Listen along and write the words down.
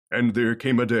And there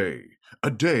came a day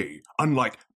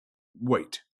unlike...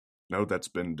 Wait, no, that's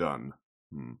been done.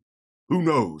 Who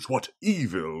knows what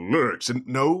evil lurks in...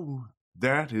 No,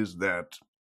 that is that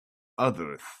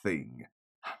other thing.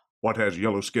 What has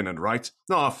yellow skin and rights?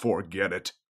 Forget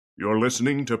it. You're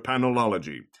listening to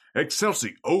Panelology.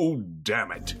 Excelsi, oh,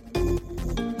 damn it.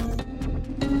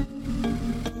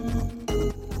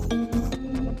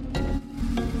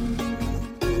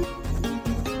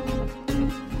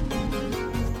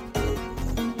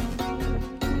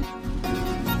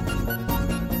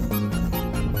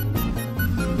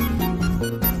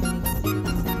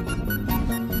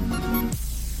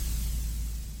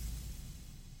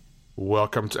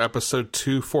 Welcome to episode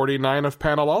 249 of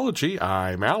Panelology.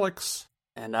 I'm Alex.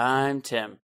 And I'm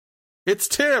Tim. It's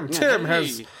Tim. Tim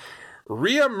has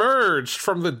re-emerged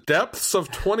from the depths of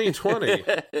 2020.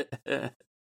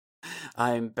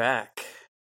 I'm back.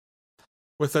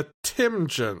 With a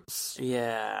Timgence.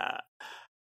 Yeah.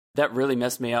 That really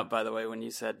messed me up, by the way, when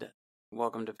you said,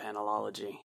 welcome to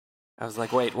Panelology. I was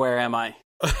like, wait, where am I?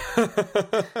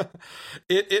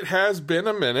 It has been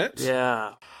a minute.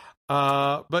 Yeah.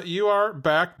 But you are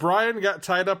back. Brian got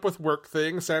tied up with work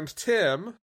things, and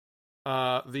Tim,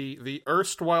 the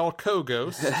erstwhile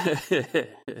co-ghost,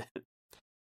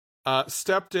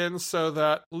 stepped in so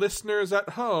that listeners at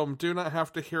home do not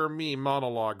have to hear me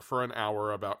monologue for an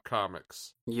hour about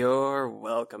comics. You're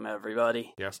welcome,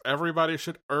 everybody. Yes, everybody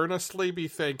should earnestly be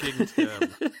thanking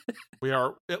Tim. We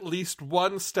are at least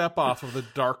one step off of the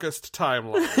darkest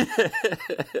timeline.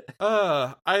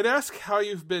 I'd ask how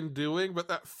you've been doing, but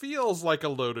that feels like a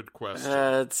loaded question.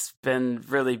 It's been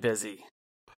really busy.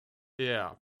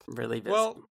 Yeah. Really busy.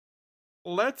 Well,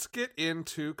 let's get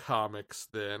into comics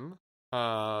then.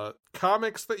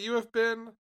 Comics that you have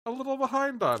been a little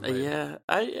behind on lately. Yeah,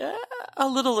 a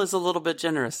little is a little bit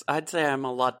generous. I'd say I'm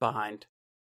a lot behind.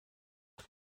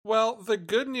 Well, the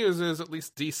good news is at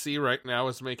least DC right now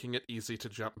is making it easy to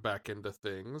jump back into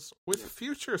things with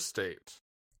Future State.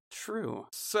 True.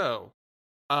 So,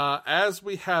 as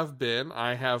we have been,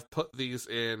 I have put these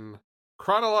in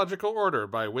chronological order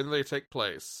by when they take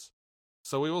place.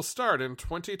 So we will start in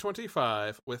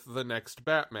 2025 with The Next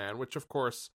Batman, which of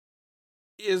course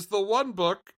is the one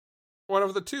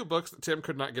of the two books that Tim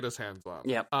could not get his hands on.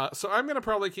 Yep. So I'm going to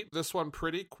probably keep this one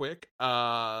pretty quick.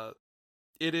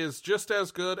 It is just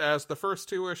as good as the first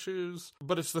two issues,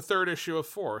 but it's the third issue of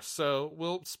 4, so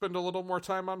we'll spend a little more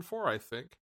time on 4, I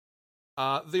think.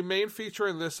 The main feature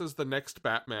in this is The Next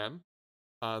Batman.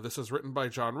 This is written by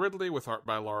John Ridley with art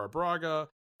by Laura Braga,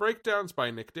 breakdowns by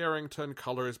Nick Darrington,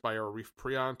 colors by Arif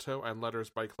Prianto, and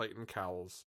letters by Clayton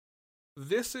Cowles.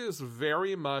 This is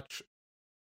very much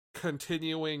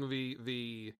continuing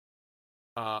the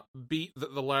beat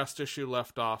that the last issue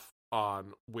left off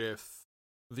on, with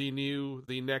the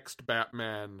next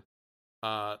Batman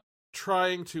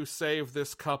trying to save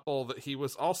this couple that he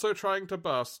was also trying to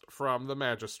bust from the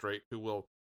magistrate, who will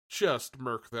just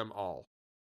murk them all.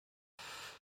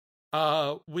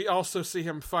 We also see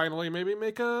him finally maybe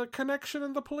make a connection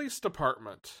in the police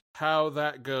department. How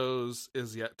that goes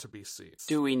is yet to be seen.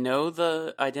 Do we know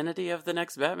the identity of the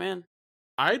next Batman?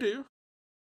 I do.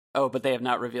 Oh, but they have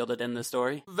not revealed it in the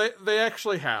story? They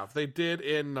actually have. They did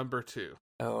in number 2.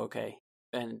 Oh, okay.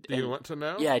 Do you want to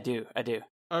know? Yeah, I do.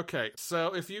 Okay,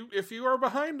 so if you are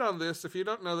behind on this, if you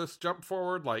don't know this, jump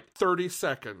forward like 30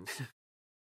 seconds.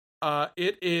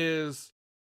 It is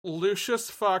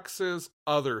Lucius Fox's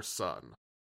other son,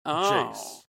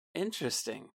 Jace.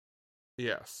 Interesting.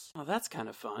 Yes. Oh, that's kind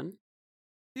of fun.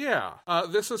 Yeah,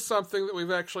 this is something that we've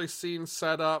actually seen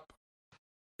set up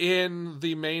in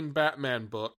the main Batman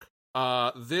book.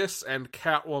 This and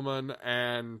Catwoman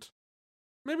and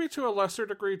maybe to a lesser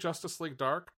degree Justice League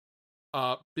Dark,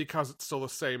 because it's still the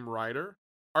same writer,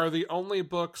 are the only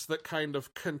books that kind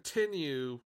of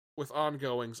continue with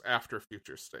ongoings after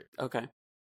Future State. Okay.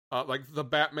 Like the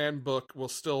Batman book will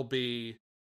still be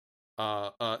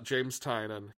James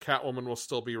Tynion, Catwoman will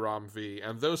still be Ram V,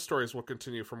 and those stories will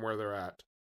continue from where they're at.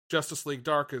 Justice League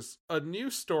Dark is a new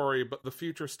story, but the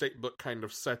Future State book kind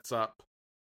of sets up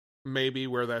maybe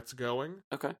where that's going.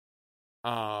 Okay.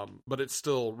 But it's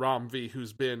still Ram V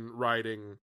who's been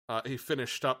writing. He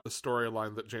finished up the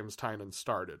storyline that James Tynion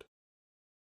started.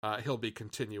 He'll be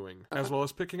continuing, as well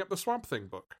as picking up the Swamp Thing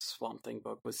book. Swamp Thing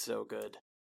book was so good.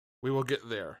 We will get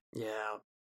there. Yeah.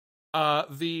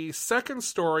 The second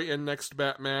story in Next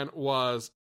Batman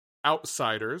was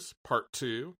Outsiders, Part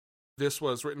 2. This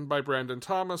was written by Brandon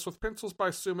Thomas, with pencils by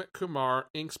Sumit Kumar,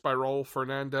 inks by Raul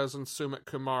Fernandez and Sumit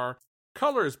Kumar,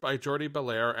 colors by Jordi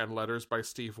Belair, and letters by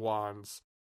Steve Wands.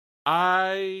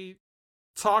 I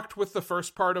talked with the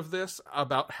first part of this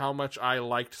about how much I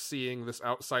liked seeing this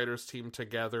Outsiders team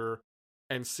together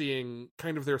and seeing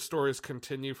kind of their stories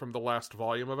continue from the last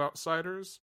volume of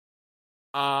Outsiders.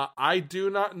 I do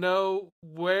not know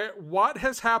what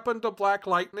has happened to Black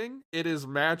Lightning. It is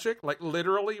magic. Like,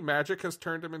 literally, magic has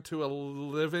turned him into a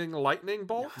living lightning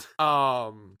bolt.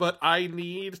 But I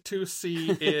need to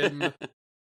see in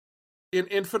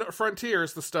Infinite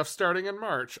Frontiers, the stuff starting in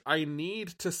March, I need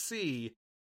to see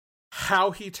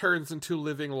how he turns into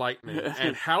living lightning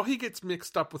and how he gets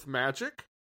mixed up with magic.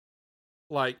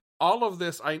 Like, all of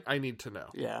this, I need to know.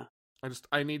 Yeah.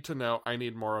 I need to know. I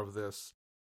need more of this.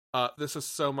 This is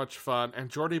so much fun. And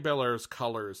Jordi Belair's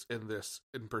colors in this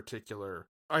in particular.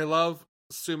 I love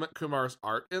Sumit Kumar's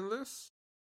art in this,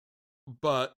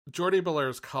 but Jordi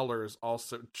Belair's colors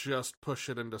also just push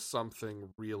it into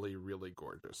something really, really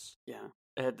gorgeous. Yeah.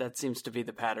 That seems to be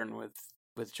the pattern with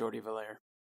Jordi Belair.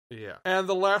 Yeah. And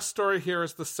the last story here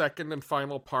is the second and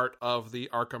final part of the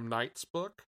Arkham Knights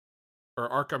book, or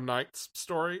Arkham Knights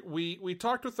story. We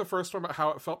talked with the first one about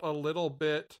how it felt a little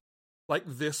bit like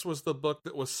this was the book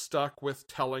that was stuck with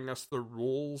telling us the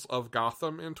rules of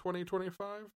Gotham in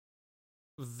 2025.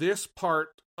 This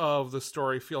part of the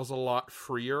story feels a lot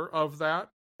freer of that.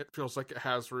 It feels like it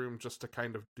has room just to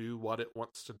kind of do what it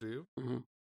wants to do.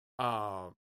 Mm-hmm.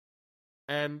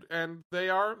 And they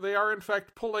are in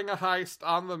fact pulling a heist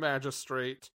on the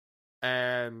magistrate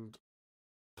and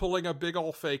pulling a big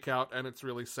ol' fake out, and it's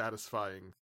really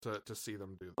satisfying to see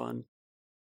them do that. Fun.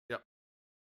 Yep.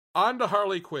 On to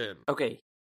Harley Quinn. Okay.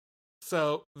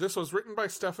 So this was written by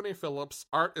Stephanie Phillips,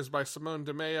 art is by Simone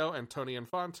DeMeo and Tony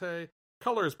Infante,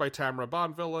 colors by Tamara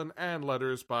Bonvillain, and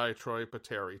letters by Troy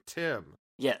Peteri. Tim.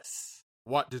 Yes.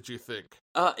 What did you think?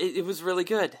 It was really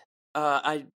good.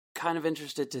 I kind of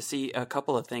interested to see a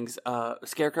couple of things.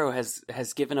 Scarecrow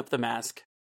has given up the mask.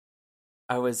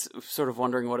 I was sort of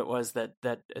wondering what it was that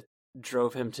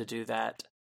drove him to do that.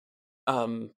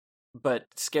 But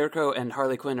Scarecrow and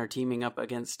Harley Quinn are teaming up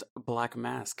against Black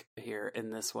Mask here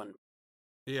in this one.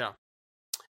 Yeah.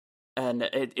 And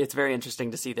it's very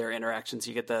interesting to see their interactions.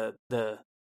 You get the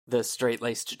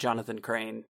straight-laced Jonathan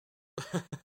Crane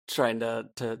trying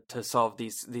to solve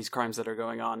these crimes that are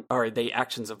going on, or the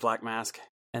actions of Black Mask.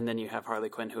 And then you have Harley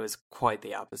Quinn, who is quite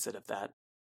the opposite of that.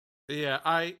 Yeah,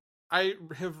 I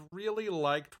have really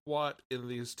liked what, in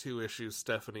these two issues,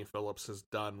 Stephanie Phillips has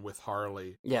done with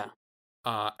Harley. Yeah.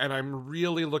 And I'm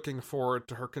really looking forward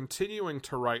to her continuing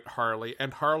to write Harley,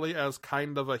 and Harley as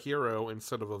kind of a hero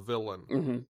instead of a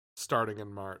villain, starting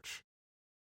in March.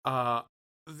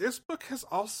 This book has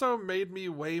also made me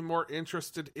way more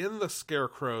interested in the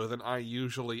Scarecrow than I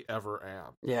usually ever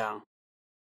am. Yeah.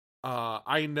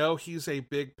 I know he's a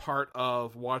big part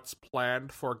of what's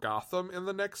planned for Gotham in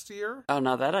the next year. Oh,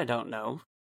 now that I don't know.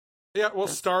 Yeah, well,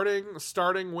 starting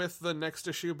with the next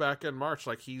issue back in March,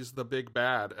 like, he's the big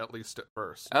bad, at least at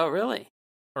first. Oh, really?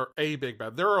 Or a big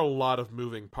bad. There are a lot of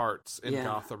moving parts in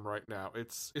Gotham right now.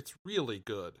 It's really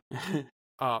good.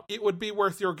 It would be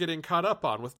worth your getting caught up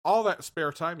on with all that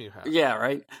spare time you have. Yeah,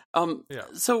 right? Yeah.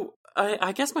 So,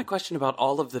 I guess my question about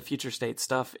all of the Future State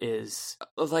stuff is,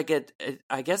 like,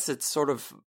 I guess it's sort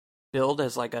of billed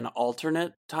as, like, an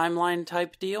alternate timeline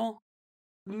type deal?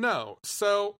 No.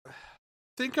 So,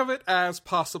 think of it as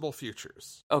possible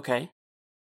futures. Okay.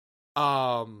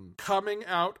 Coming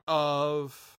out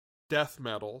of Death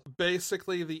Metal,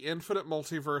 basically the infinite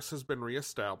multiverse has been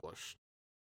reestablished.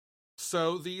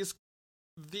 So these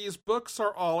books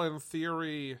are all, in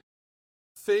theory,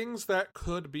 things that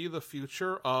could be the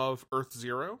future of Earth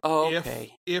Zero. Oh,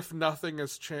 okay. If nothing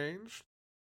has changed.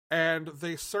 And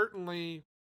they certainly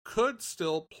could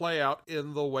still play out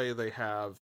in the way they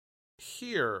have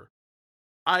here.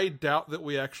 I doubt that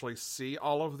we actually see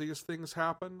all of these things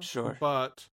happen. Sure.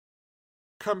 But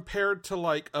compared to,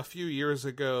 like, a few years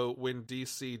ago when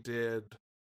DC did,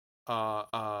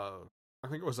 I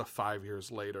think it was a 5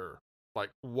 years later, like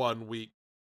 1 week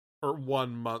or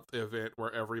 1 month event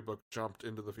where every book jumped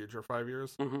into the future 5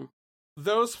 years. Mm-hmm.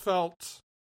 Those felt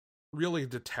really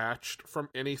detached from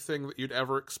anything that you'd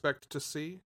ever expect to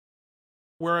see.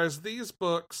 Whereas these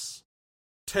books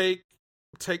take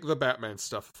the Batman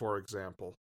stuff, for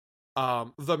example.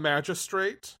 The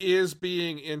Magistrate is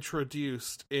being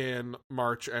introduced in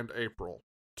March and April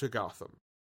to Gotham.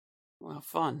 Well,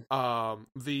 fun.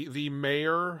 The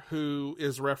mayor who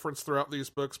is referenced throughout these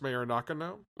books, Mayor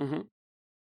Nakano,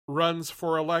 runs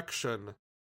for election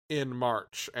in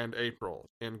March and April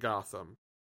in Gotham.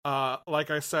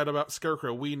 Like I said about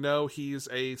Scarecrow, we know he's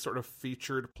a sort of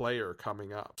featured player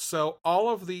coming up. So all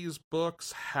of these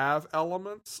books have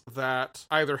elements that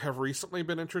either have recently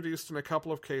been introduced in a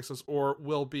couple of cases or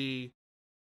will be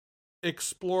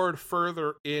explored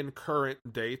further in current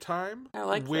daytime. I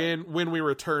like when we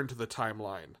return to the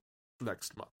timeline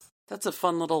next month. That's a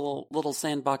fun little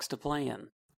sandbox to play in.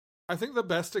 I think the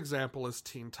best example is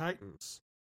Teen Titans,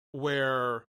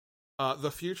 where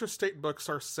the Future State books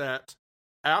are set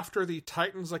after the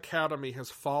Titans Academy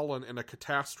has fallen in a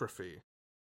catastrophe,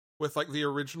 with like the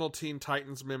original Teen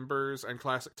Titans members and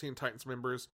classic Teen Titans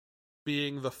members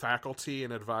being the faculty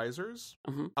and advisors.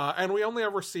 Mm-hmm. And we only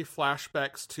ever see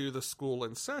flashbacks to the school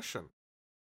in session.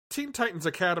 Teen Titans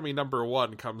Academy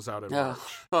 #1 comes out in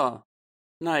March. Oh,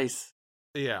 nice.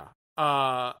 Yeah.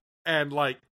 And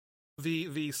like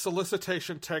the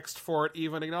solicitation text for it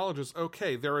even acknowledges,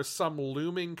 okay, there is some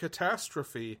looming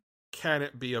catastrophe. Can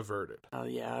it be averted? Oh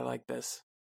yeah, I like this.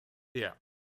 Yeah.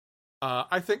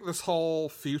 I think this whole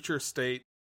Future State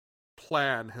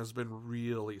plan has been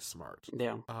really smart.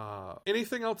 Yeah.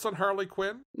 Anything else on Harley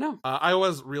Quinn? No. I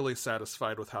was really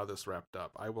satisfied with how this wrapped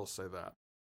up. I will say that.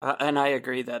 And I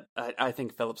agree that I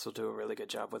think Phillips will do a really good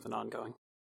job with an ongoing.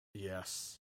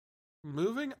 Yes.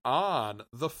 Moving on,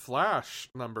 The Flash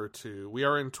 #2. We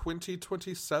are in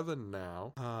 2027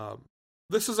 now.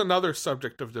 This is another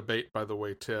subject of debate, by the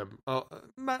way, Tim.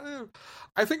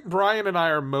 I think Brian and I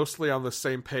are mostly on the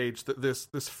same page that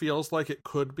this feels like it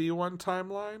could be one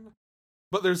timeline,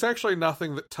 but there's actually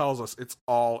nothing that tells us it's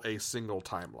all a single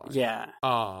timeline. Yeah.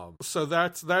 So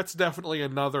that's definitely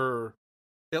another,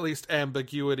 at least,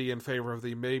 ambiguity in favor of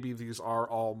maybe these are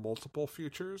all multiple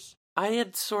futures. I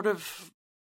had sort of,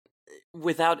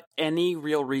 without any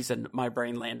real reason, my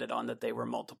brain landed on that they were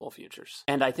multiple futures.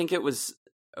 And I think it was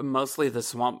mostly the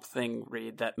Swamp Thing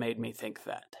read that made me think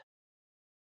that.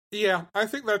 Yeah, I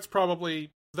think that's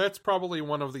probably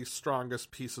one of the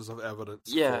strongest pieces of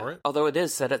evidence for it. Although it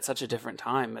is set at such a different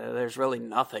time, there's really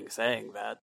nothing saying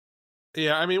that.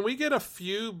 Yeah, I mean, we get a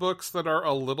few books that are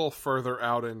a little further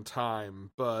out in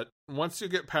time, but once you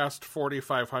get past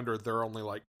 4500, there are only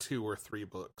like 2 or 3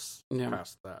 books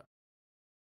past that.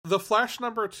 The Flash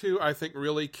 #2, I think,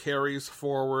 really carries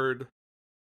forward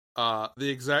the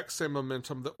exact same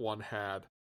momentum that one had.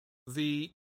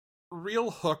 The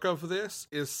real hook of this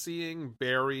is seeing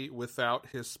Barry without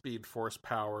his Speed Force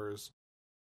powers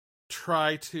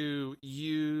try to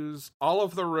use all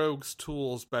of the Rogue's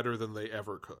tools better than they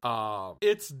ever could.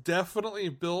 It's definitely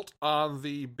built on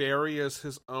the Barry as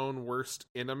his own worst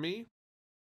enemy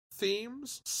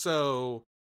themes, so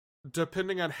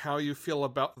depending on how you feel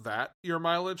about that, your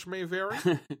mileage may vary.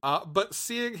 But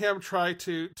seeing him try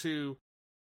to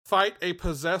fight a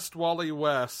possessed Wally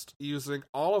West using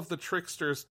all of the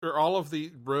tricksters, or all of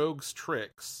the Rogue's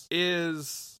tricks,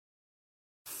 is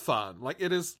fun. Like,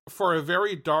 it is, for a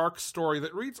very dark story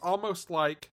that reads almost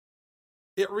like,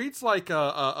 it reads like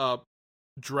a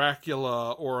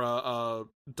Dracula or a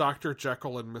Dr.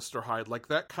 Jekyll and Mr. Hyde, like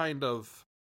that kind of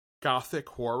gothic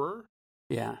horror.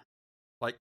 Yeah.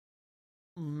 Like,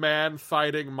 man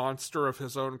fighting monster of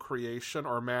his own creation,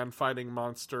 or man fighting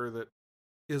monster that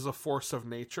is a force of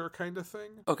nature kind of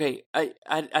thing. Okay,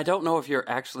 I don't know if you're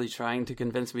actually trying to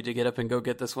convince me to get up and go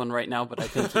get this one right now, but I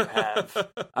think you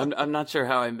have. I'm not sure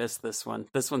how I missed this one.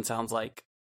 This one sounds like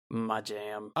my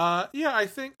jam. Yeah, I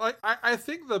think I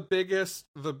think the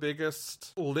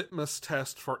biggest litmus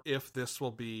test for if this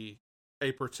will be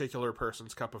a particular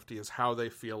person's cup of tea is how they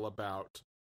feel about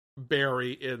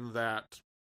Barry in that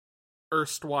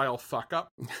erstwhile fuck up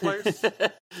place.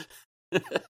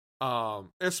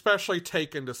 Especially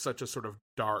taken to such a sort of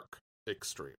dark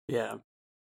extreme. Yeah.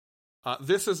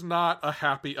 This is not a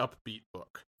happy, upbeat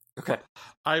book. Okay.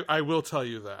 I will tell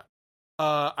you that.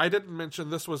 I didn't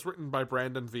mention this was written by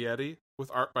Brandon Vietti,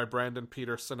 with art by Brandon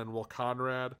Peterson and Will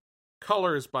Conrad,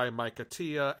 colors by Mike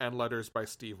Atiyeh, and letters by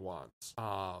Steve Wands.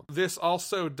 This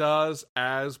also does,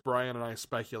 as Brian and I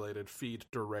speculated, feed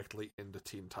directly into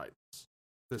Teen Titans.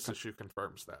 This issue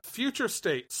confirms that. Future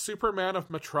State, Superman of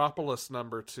Metropolis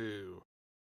 #2.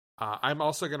 I'm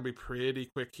also going to be pretty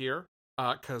quick here,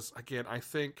 because, again, I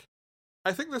think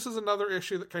this is another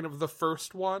issue that kind of the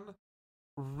first one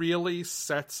really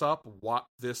sets up what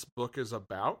this book is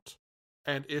about,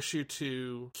 and issue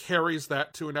 2 carries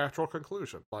that to a natural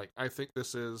conclusion. Like, I think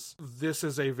this is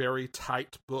a very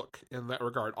tight book in that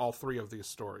regard, all 3 of these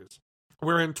stories.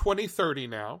 We're in 2030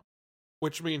 now,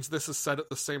 which means this is set at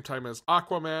the same time as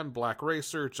Aquaman, Black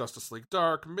Racer, Justice League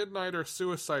Dark, Midnighter,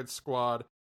 Suicide Squad,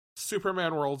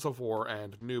 Superman Worlds of War,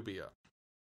 and Nubia.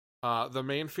 The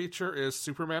main feature is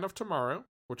Superman of Tomorrow,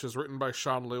 which is written by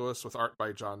Sean Lewis with art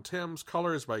by John Timms,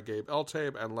 colors by Gabe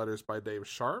Eltaeb, and letters by Dave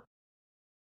Sharp.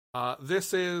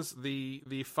 This is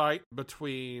the fight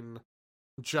between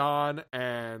John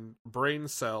and Brain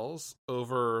Cells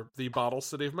over the Bottle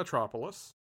City of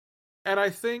Metropolis. And I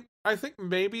think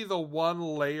maybe the one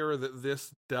layer that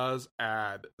this does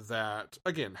add, that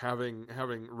again, having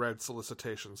read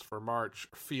Solicitations for March,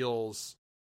 feels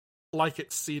like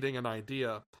it's seeding an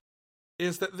idea,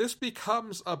 is that this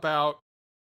becomes about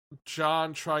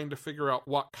John trying to figure out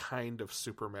what kind of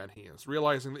Superman he is,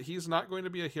 realizing that he's not going to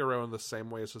be a hero in the same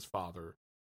way as his father,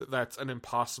 that's an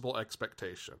impossible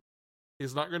expectation.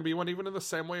 He's not going to be one even in the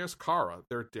same way as Kara.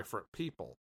 They're different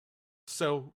people.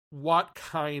 So what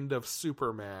kind of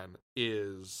Superman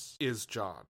is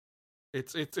John?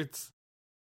 It's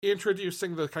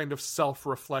introducing the kind of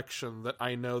self-reflection that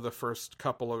I know the first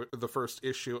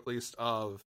issue at least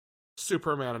of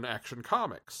Superman in Action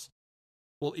Comics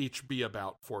will each be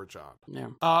about for John. Yeah.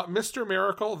 Mr.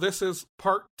 Miracle, this is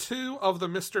part 2 of the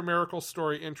Mr. Miracle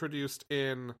story introduced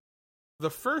in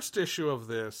the first issue of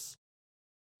this,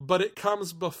 but it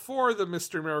comes before the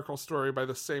Mr. Miracle story by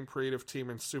the same creative team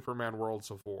in Superman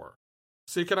Worlds of War.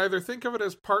 So you can either think of it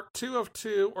as part 2 of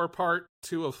 2 or part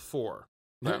 2 of 4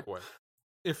 that way,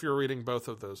 if you're reading both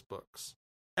of those books.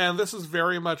 And this is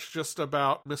very much just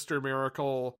about Mr.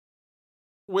 Miracle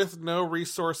with no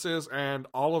resources and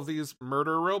all of these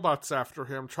murder robots after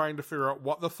him, trying to figure out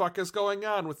what the fuck is going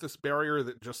on with this barrier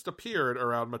that just appeared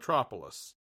around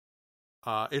Metropolis.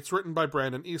 It's written by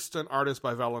Brandon Easton, artist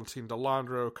by Valentin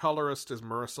Delandro, colorist is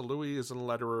Marissa Louise, and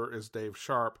letterer is Dave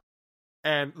Sharp.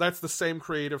 And that's the same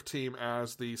creative team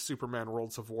as the Superman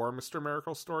Worlds of War Mr.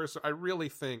 Miracle story, so I really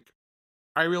think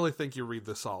you read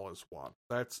this all as one.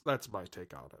 That's my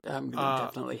take on it. I'm gonna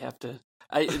definitely have to.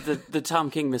 The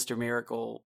Tom King Mr.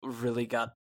 Miracle really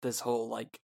got this whole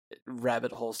like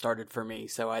rabbit hole started for me,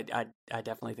 so I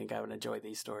definitely think I would enjoy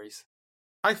these stories.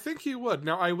 I think you would.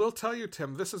 Now, I will tell you,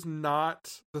 Tim, this is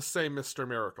not the same Mr.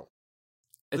 Miracle.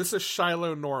 This is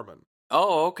Shiloh Norman.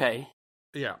 Oh, okay.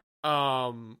 Yeah.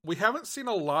 We haven't seen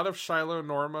a lot of Shiloh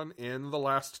Norman in the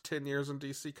last 10 years in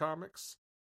DC Comics.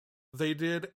 They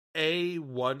did a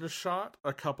one-shot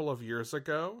a couple of years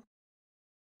ago,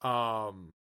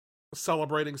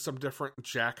 celebrating some different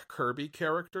Jack Kirby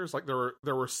characters. Like,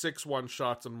 there were 6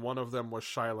 one-shots, and one of them was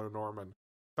Shiloh Norman.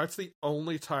 That's the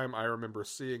only time I remember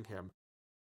seeing him.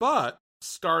 But,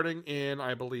 starting in,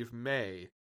 I believe, May,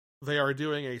 they are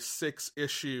doing a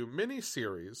 6-issue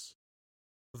miniseries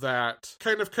that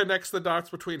kind of connects the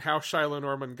dots between how Shiloh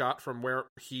Norman got from where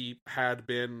he had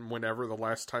been whenever the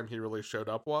last time he really showed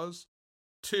up was,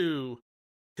 to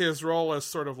his role as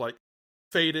sort of like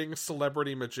fading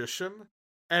celebrity magician,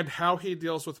 and how he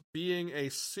deals with being a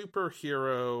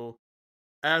superhero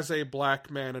as a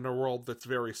black man in a world that's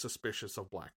very suspicious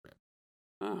of black men.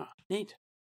 Oh, neat.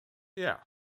 Yeah.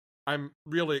 I'm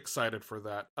really excited for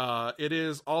that. It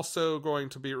is also going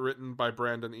to be written by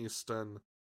Brandon Easton.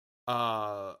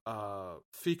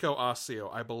 Fico Asio,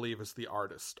 I believe, is the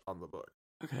artist on the book.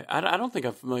 Okay, I don't think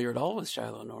I'm familiar at all with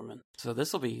Shiloh Norman, so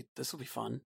this will be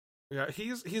fun. Yeah,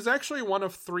 he's actually one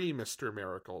of 3 Mr.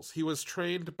 Miracles. He was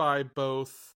trained by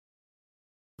both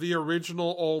the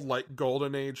original old like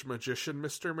Golden Age magician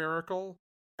Mr. Miracle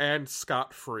and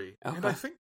Scott Free, and I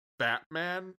think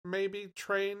Batman maybe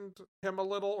trained him a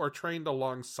little, or trained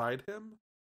alongside him.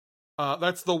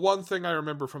 That's the one thing I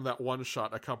remember from that one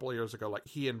shot a couple of years ago. Like,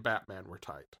 he and Batman were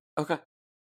tight. Okay.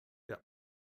 Yeah.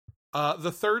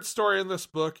 The third story in this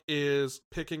book is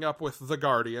picking up with The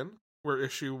Guardian, where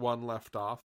issue 1 left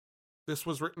off. This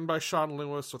was written by Sean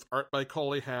Lewis with art by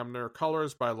Coley Hamner,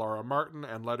 colors by Laura Martin,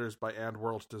 and letters by And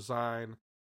World Design.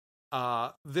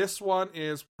 This one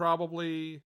is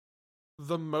probably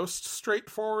the most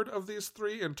straightforward of these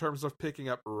 3 in terms of picking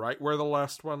up right where the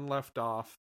last one left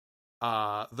off.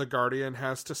 The Guardian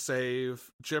has to save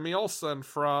Jimmy Olsen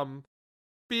from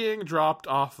being dropped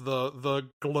off the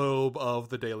globe of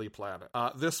the Daily Planet.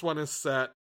 This one is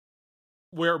set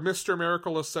where Mr.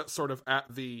 Miracle is set sort of at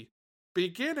the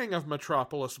beginning of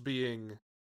Metropolis being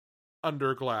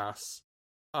under glass.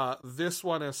 This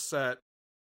one is set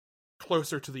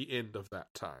closer to the end of that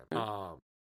time.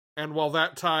 And while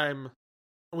that time,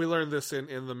 we learned this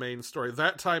in the main story,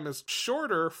 that time is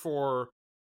shorter for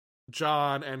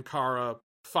John and Kara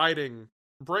fighting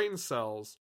brain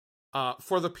cells.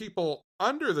 For the people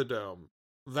under the dome,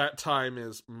 that time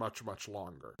is much, much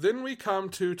longer. Then we come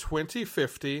to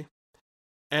 2050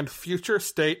 and Future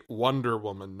State Wonder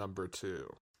Woman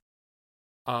 #2.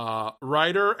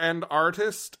 Writer and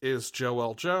artist is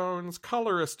Joelle Jones,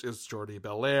 colorist is Jordi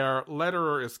Belair,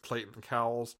 letterer is Clayton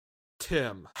Cowles.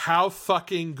 Tim, how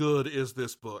fucking good is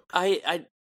this book?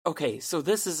 Okay, so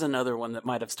this is another one that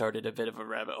might have started a bit of a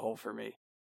rabbit hole for me.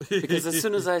 Because as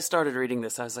soon as I started reading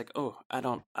this, I was like, oh, I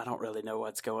don't really know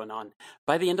what's going on.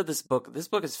 By the end of this book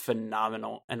is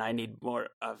phenomenal, and I need more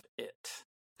of it.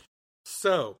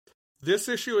 So, This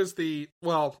issue is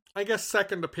well, I guess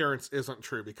second appearance isn't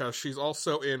true because she's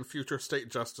also in Future State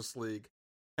Justice League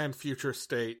and Future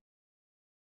State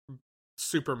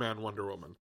Superman Wonder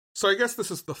Woman. So I guess this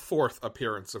is the fourth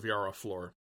appearance of Yara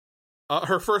Flor.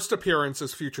 Her first appearance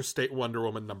is Future State Wonder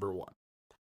Woman #1.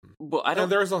 Well, I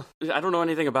don't know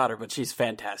anything about her, but she's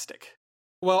fantastic.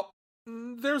 Well,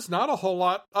 there's not a whole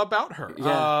lot about her.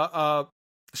 Yeah.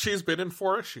 She's been in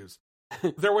 4 issues.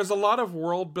 There was a lot of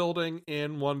world building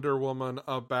in Wonder Woman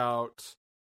about,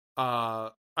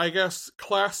 I guess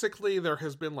classically there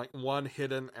has been like one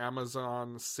hidden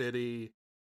Amazon city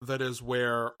that is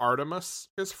where Artemis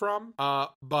is from.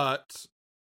 But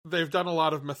they've done a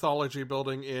lot of mythology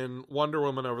building in Wonder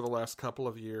Woman over the last couple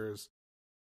of years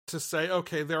to say,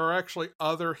 okay, there are actually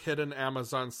other hidden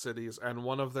Amazon cities, and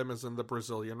one of them is in the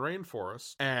Brazilian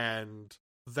rainforest, and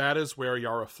that is where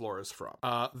Yara Flor is from.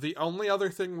 The only other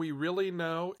thing we really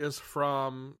know is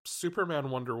from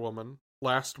Superman Wonder Woman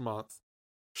last month.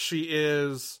 She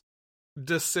is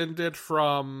descended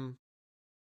from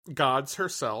gods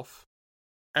herself,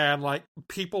 and like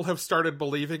people have started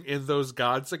believing in those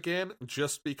gods again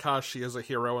just because she is a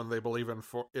hero and they believe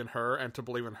in her, and to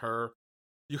believe in her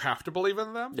you have to believe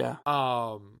in them. Yeah.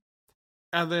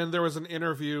 And then there was an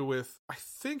interview with, I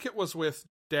think it was with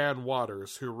Dan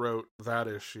Waters, who wrote that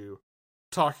issue,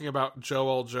 talking about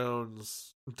Joel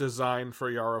Jones' design for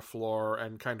Yara Flor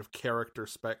and kind of character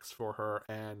specs for her.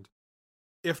 And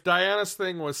if Diana's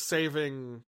thing was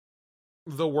saving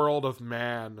the world of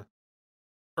man,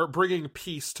 or bringing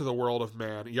peace to the world of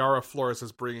man, Yara Flores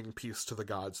is bringing peace to the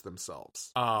gods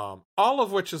themselves. All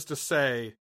of which is to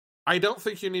say, I don't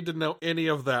think you need to know any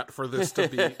of that for this to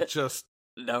be just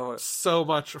so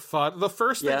much fun. The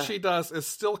first thing she does is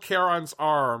steal Charon's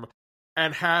arm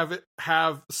and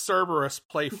have Cerberus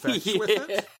play fetch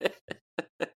with it.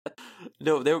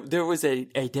 No, there was a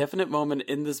definite moment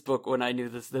in this book when I knew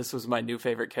this was my new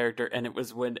favorite character, and it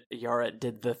was when Yara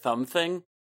did the thumb thing.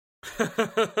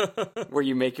 Where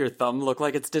you make your thumb look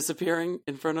like it's disappearing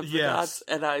in front of the gods.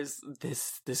 And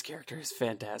this character is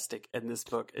fantastic, and this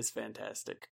book is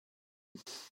fantastic.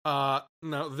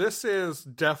 No, this is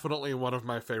definitely one of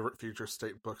my favorite Future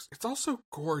State books. It's also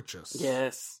gorgeous.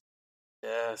 Yes.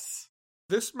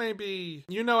 This may be,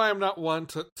 I am not one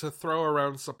to throw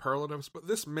around superlatives, but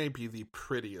this may be the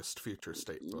prettiest Future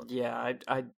State book. Yeah,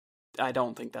 I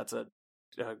don't think that's a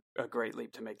great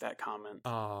leap to make that comment.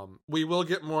 We will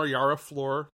get more Yara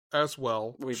Flor as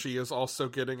well. She is also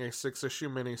getting a 6-issue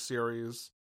miniseries.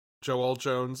 Joel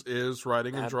Jones is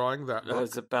writing and drawing that book. I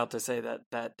was about to say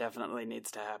that definitely needs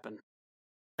to happen.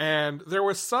 And there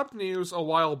was some news a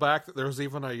while back that there was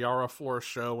even a Yara Flor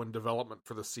show in development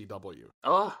for the CW.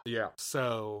 Oh. Yeah.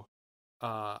 So,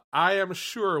 I am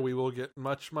sure we will get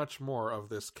much, much more of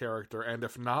this character, and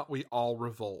if not, we all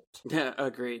revolt. Yeah,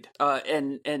 agreed.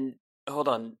 And hold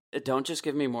on, don't just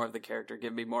give me more of the character,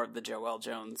 give me more of the Joel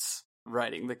Jones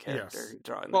writing the character,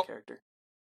 drawing the character.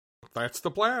 That's the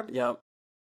plan. Yep.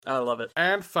 I love it.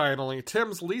 And finally,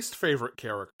 Tim's least favorite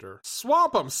character,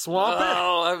 Swamp 'em, Swamp It!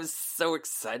 Oh, I was so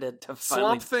excited to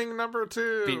finally Swamp Thing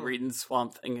 #2. Be reading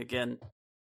Swamp Thing again.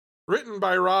 Written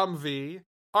by Ram V,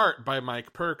 art by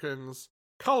Mike Perkins,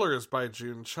 colors by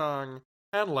June Chung,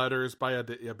 and letters by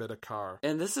Aditya Bidikar.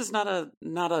 And this is not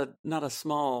a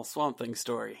small Swamp Thing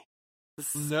story.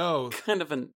 This is kind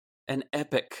of an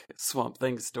epic Swamp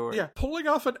Thing story. Yeah, pulling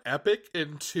off an epic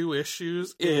in 2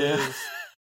 issues is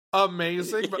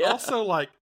amazing, but also like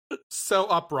so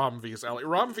up Ram V's alley.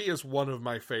 Ram V is one of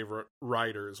my favorite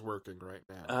writers working right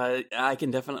now. I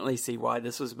can definitely see why.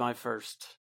 This was my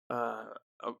first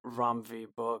Ram V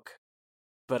book,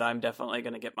 but I'm definitely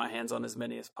going to get my hands on as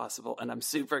many as possible, and I'm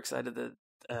super excited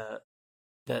that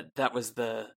that was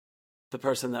the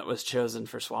person that was chosen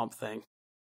for Swamp Thing.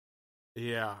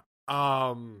 Yeah.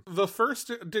 The first,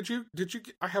 did you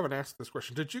I haven't asked this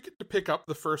question. Did you get to pick up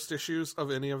the first issues of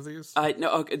any of these?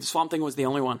 No, okay, Swamp Thing was the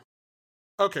only one.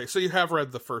 Okay, so you have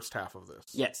read the first half of this.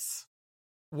 Yes.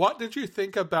 What did you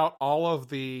think about all of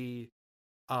the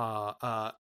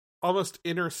almost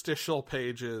interstitial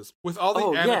pages with all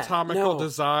the anatomical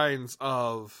designs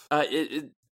of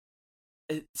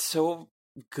it's so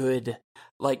good,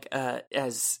 like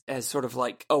as sort of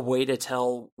like a way to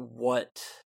tell what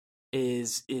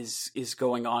is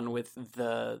going on with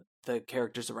the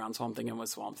characters around Swamp Thing and with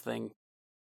Swamp Thing.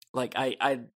 Like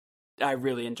I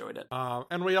really enjoyed it.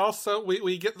 And we also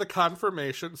we get the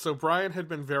confirmation. So Brian had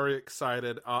been very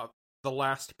excited the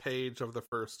last page of the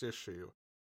first issue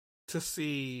to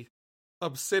see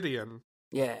Obsidian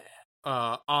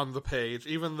on the page,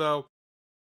 even though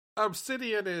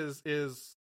Obsidian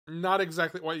is not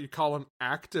exactly what you call an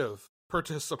active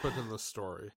participant in the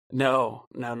story. No,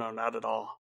 not at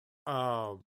all.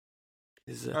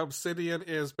 Obsidian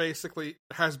has basically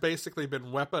been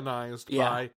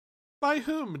weaponized by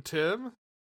whom, Tim?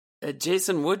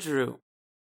 Jason Woodrue.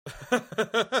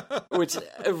 Which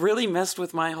really messed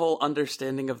with my whole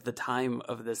understanding of the time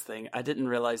of this thing. I didn't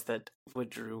realize that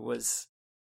Woodrue was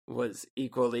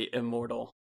equally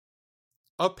immortal.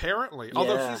 Apparently.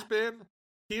 Although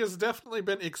he has definitely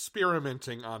been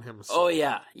experimenting on himself. Oh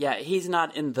yeah. He's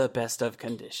not in the best of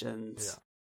conditions.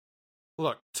 Yeah.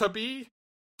 Look, to be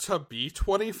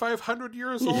 2,500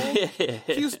 years old,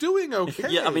 he's doing okay.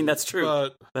 Yeah, I mean, that's true.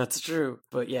 That's true.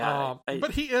 But yeah.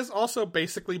 But he is also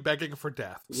basically begging for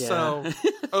death. Yeah. So,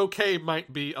 okay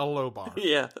might be a low bar.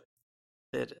 Yeah,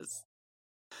 it is.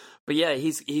 But yeah,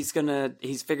 he's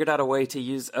figured out a way to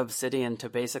use obsidian to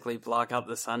basically block out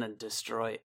the sun and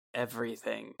destroy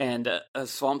everything. And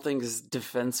Swamp Thing's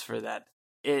defense for that,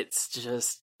 it's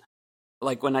just,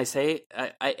 like, when I say,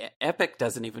 epic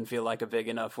doesn't even feel like a big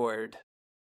enough word.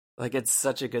 Like, it's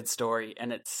such a good story,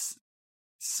 and it's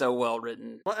so well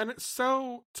written. Well, and it's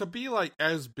so, to be, like,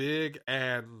 as big,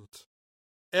 and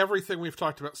everything we've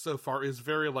talked about so far is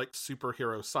very, like,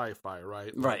 superhero sci-fi,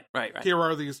 right? Right. Here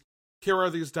are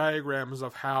these diagrams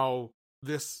of how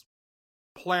this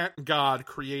plant god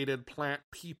created plant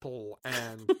people,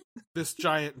 and this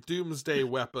giant doomsday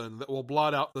weapon that will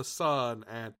blot out the sun,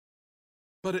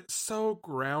 but it's so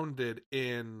grounded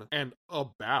in and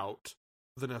about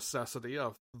the necessity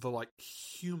of the, like,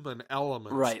 human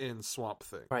elements in Swamp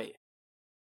Thing. Right.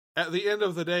 At the end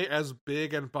of the day, as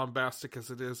big and bombastic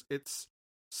as it is, it's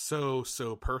so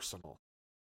personal.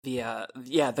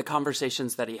 The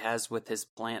conversations that he has with his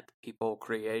plant people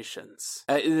creations,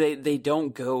 they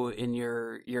don't go in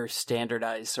your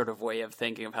standardized sort of way of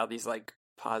thinking of how these, like,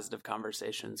 positive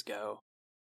conversations go.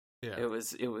 Yeah. It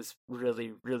was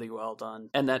really, really well done.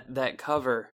 And that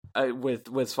cover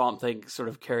with Swamp Thing sort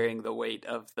of carrying the weight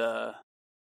of the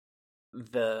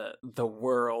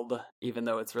world, even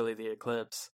though it's really the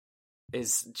eclipse,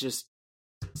 is just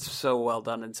so well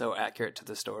done and so accurate to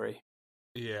the story.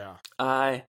 Yeah.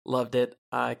 I loved it.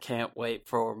 I can't wait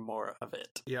for more of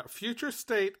it. Yeah, Future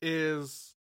State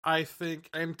is, I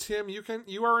think, and Tim,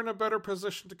 you are in a better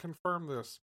position to confirm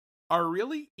this, a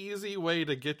really easy way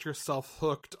to get yourself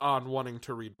hooked on wanting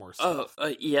to read more stuff.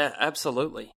 Yeah,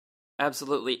 absolutely.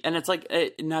 Absolutely. And it's like,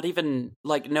 not even,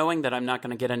 like, knowing that I'm not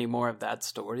going to get any more of that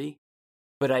story,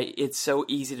 but it's so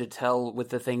easy to tell with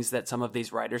the things that some of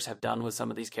these writers have done with some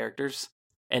of these characters,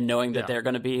 and knowing that they're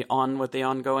going to be on with the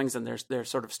ongoings, and they're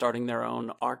sort of starting their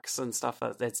own arcs and stuff.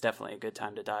 It's definitely a good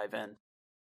time to dive in.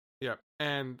 Yeah,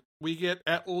 and we get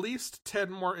at least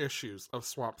 10 more issues of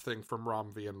Swamp Thing from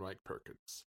Ram V and Mike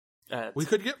Perkins. We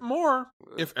could get more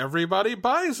if everybody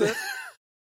buys it.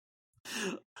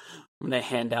 I'm going to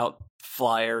hand out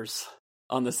flyers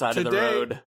on the side of the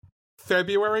road.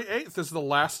 February 8th is the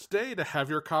last day to have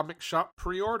your comic shop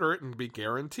pre-order it and be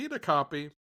guaranteed a copy.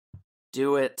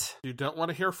 Do it. You don't want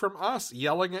to hear from us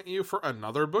yelling at you for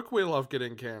another book we love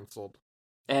getting canceled.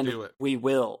 And do it. We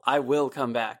will. I will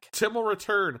come back. Tim will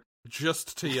return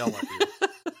just to yell at you.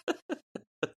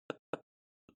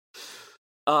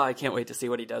 Oh, I can't wait to see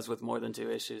what he does with more than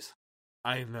 2 issues.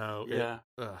 I know. Yeah.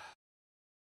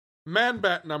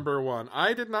 Man-Bat #1.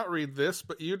 I did not read this,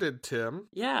 but you did, Tim.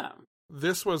 Yeah.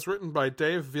 This was written by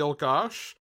Dave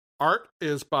Vilgash. Art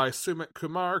is by Sumit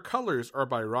Kumar. Colors are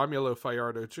by Romulo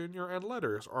Fajardo Jr. And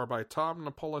letters are by Tom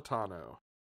Napolitano.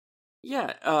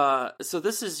 Yeah. So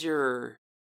this is your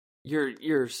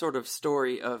sort of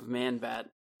story of Man-Bat.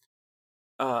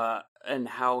 And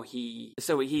how it's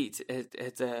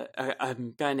a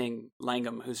guy named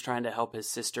Langham who's trying to help his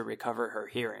sister recover her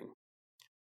hearing.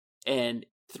 And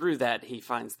through that, he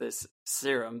finds this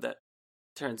serum that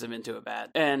turns him into a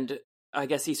bat. And I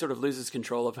guess he sort of loses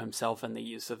control of himself in the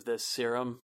use of this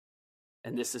serum.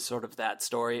 And this is sort of that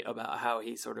story about how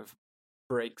he sort of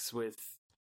breaks with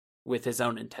his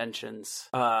own intentions,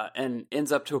 and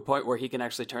ends up to a point where he can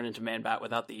actually turn into Man-Bat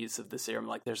without the use of the serum.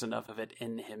 Like, there's enough of it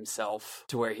in himself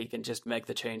to where he can just make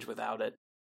the change without it.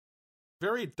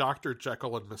 Very Dr.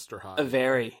 Jekyll and Mr. Hyde.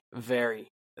 Very, very.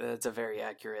 That's a very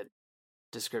accurate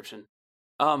description.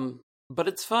 But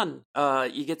it's fun.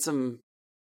 You get some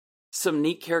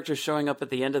neat characters showing up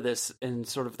at the end of this in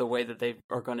sort of the way that they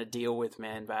are going to deal with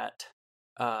Man-Bat.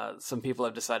 Some people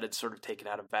have decided to sort of take it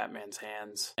out of Batman's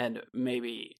hands, and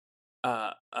maybe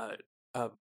a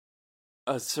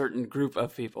certain group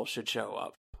of people should show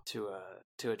up to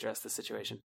address the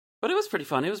situation. But it was pretty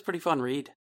fun. It was a pretty fun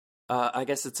read. I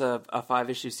guess it's a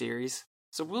 5-issue series,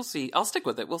 so we'll see. I'll stick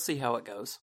with it. We'll see how it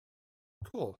goes.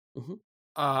 Cool. Mm-hmm.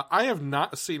 I have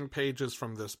not seen pages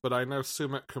from this, but I know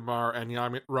Sumit Kumar and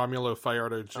Romulo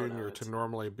Fajardo Jr. to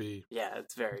normally be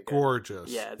it's very good. Gorgeous.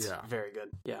 Yeah, it's very good.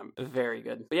 Yeah, very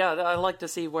good. But yeah, I like to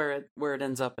see where it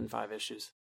ends up in 5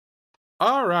 issues.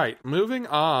 All right, moving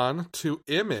on to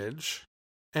Image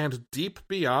and Deep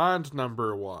Beyond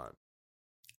 #1.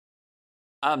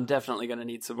 I'm definitely going to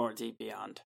need some more Deep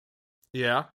Beyond.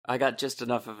 Yeah? I got just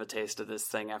enough of a taste of this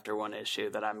thing after 1 issue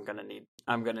that I'm gonna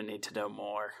need to know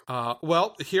more.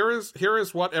 Well, here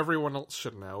is what everyone else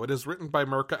should know. It is written by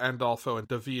Mirka Andolfo and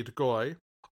David Goy.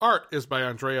 Art is by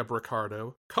Andrea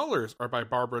Briccardo. Colors are by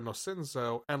Barbara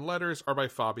Nocinzo, and letters are by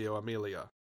Fabio Emilia.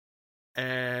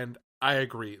 And I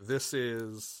agree.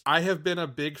 I have been a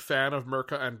big fan of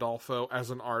Mirka Andolfo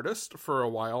as an artist for a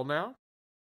while now.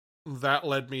 That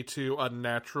led me to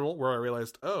Unnatural, where I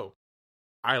realized, oh,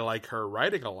 I like her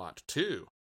writing a lot, too.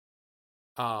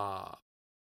 And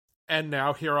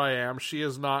now here I am. She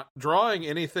is not drawing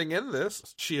anything in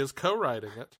this. She is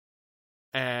co-writing it.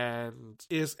 And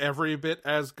is every bit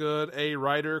as good a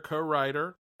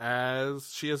writer-co-writer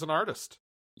as she is an artist.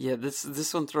 Yeah,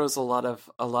 this one throws a lot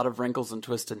of wrinkles and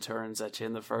twists and turns at you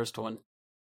in the first one.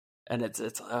 And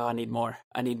it's I need more.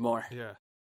 Yeah.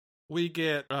 We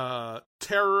get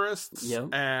terrorists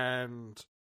Yep. and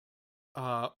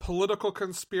political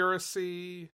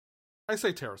conspiracy. I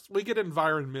say terrorists. We get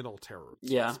environmental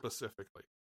terrorists specifically.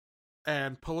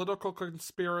 And political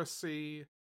conspiracy.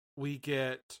 We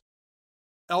get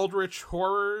eldritch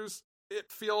horrors, it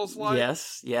feels like.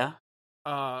 Yes, yeah.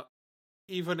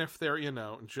 Even if they're,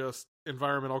 just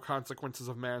environmental consequences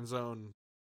of man's own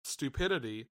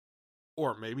stupidity.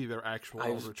 Or maybe they're actual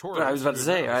eldritch horrors. I was about to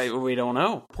say, we don't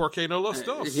know. Porque no los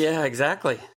dos. Yeah,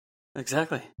 exactly.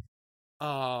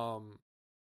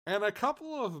 And a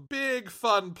couple of big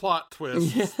fun plot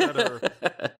twists that are...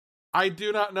 I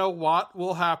do not know what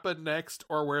will happen next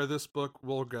or where this book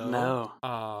will go.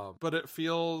 No. But it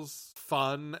feels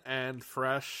fun and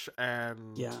fresh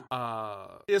and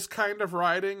is kind of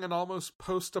riding an almost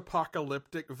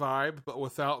post-apocalyptic vibe, but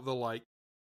without the,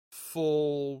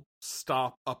 full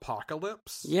stop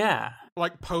apocalypse. Yeah.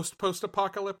 Like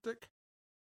post-apocalyptic.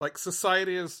 Like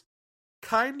society is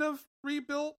kind of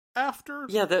rebuilt after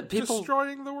that people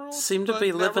destroying the world, seem to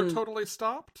be living totally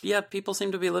stopped. Yeah, people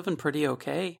seem to be living pretty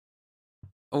okay.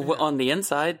 On the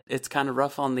inside, it's kind of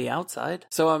rough on the outside.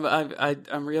 So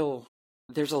I'm real.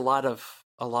 There's a lot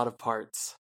of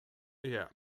parts. Yeah.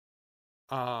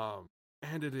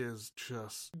 And it is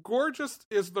just gorgeous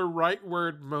is the right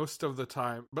word most of the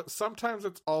time, but sometimes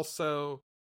it's also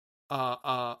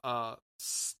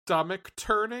stomach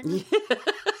turning.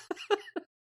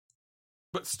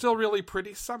 But still really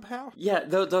pretty somehow. Yeah,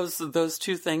 those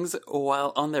two things,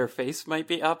 while on their face might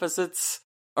be opposites,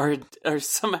 are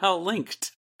somehow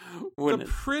linked.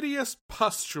 Prettiest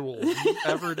pustule you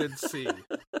ever did see.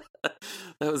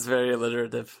 That was very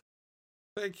alliterative.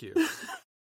 Thank you. It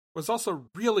was also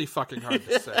really fucking hard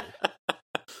to say.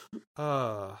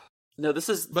 No, this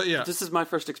is my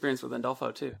first experience with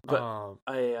Andolfo too. But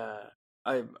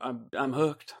I'm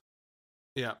hooked.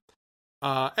 Yeah.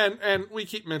 And we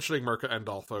keep mentioning Mirka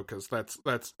Andolfo because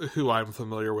that's who I'm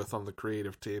familiar with on the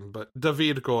creative team. But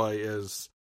David Goy is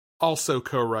also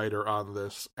co-writer on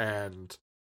this, and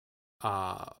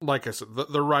like I said,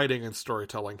 the writing and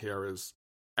storytelling here is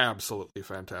absolutely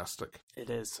fantastic. It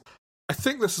is. I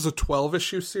think this is a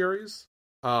 12-issue series.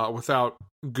 Without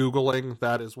Googling,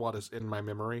 that is what is in my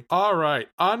memory. All right,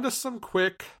 on to some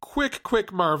quick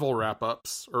Marvel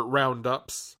wrap-ups or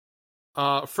roundups.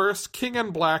 First, King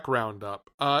in Black roundup.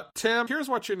 Tim, here's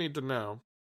what you need to know.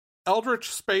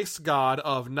 Eldritch space god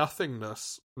of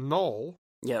nothingness, Null,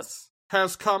 yes,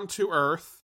 has come to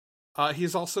Earth.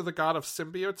 He's also the god of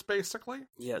symbiotes, basically.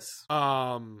 Yes.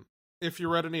 If you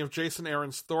read any of Jason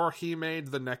Aaron's Thor, he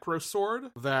made the Necrosword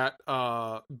that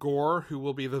Gore, who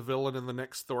will be the villain in the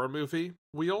next Thor movie,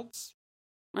 wields.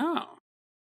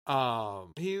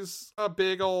 Oh. He's a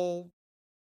big ol'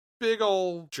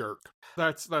 jerk.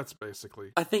 That's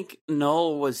basically. I think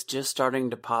Null was just starting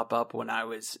to pop up when I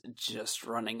was just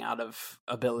running out of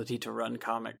ability to read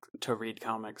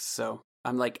comics. So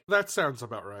I'm that sounds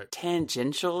about right.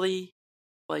 Tangentially,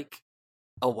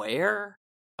 aware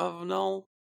of Null.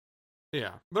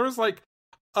 Yeah, there was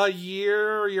a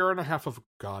year and a half of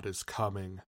God is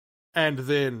coming, and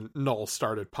then Null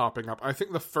started popping up. I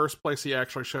think the first place he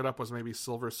actually showed up was maybe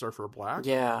Silver Surfer Black.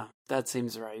 Yeah, that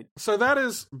seems right. So that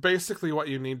is basically what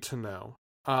you need to know.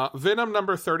 Venom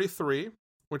number 33,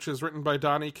 which is written by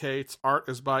Donny Cates, art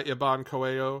is by Iban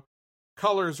Coelho,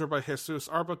 colors are by Jesus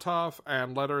Arbutov,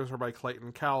 and letters are by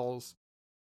Clayton Cowles,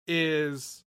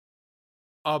 is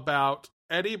about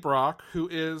Eddie Brock, who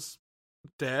is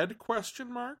dead,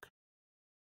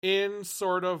 in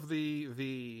sort of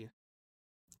the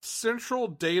central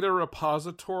data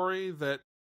repository that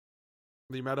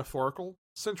the metaphorical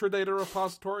central data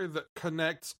repository that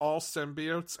connects all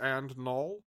symbiotes and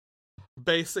Null.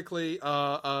 Basically,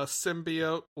 a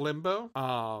symbiote limbo.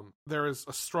 There is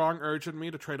a strong urge in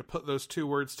me to try to put those two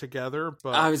words together,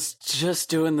 but I was just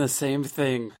doing the same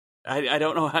thing. I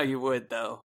don't know how you would,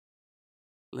 though.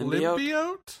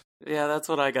 Limbiote? Yeah, that's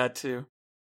what I got too.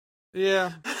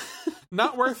 Yeah.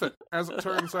 Not worth it, as it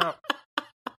turns out.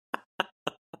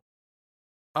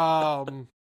 It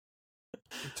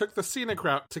took the scenic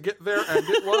route to get there, and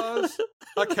it was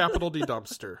a capital D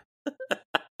dumpster.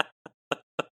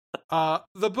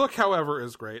 The book, however,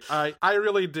 is great. I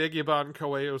really dig Iban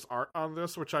Coello's art on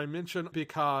this, which I mention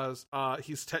because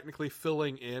he's technically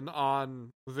filling in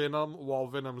on Venom, while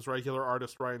Venom's regular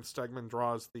artist Ryan Stegman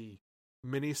draws the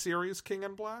miniseries King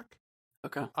in Black.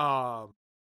 Okay.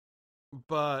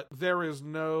 But there is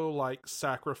no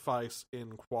sacrifice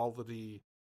in quality.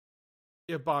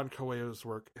 Iban Coello's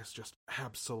work is just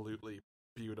absolutely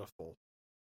beautiful.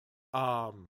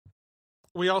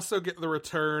 We also get the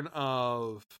return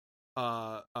of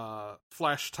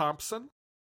Flash Thompson.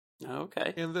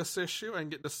 Okay. In this issue, and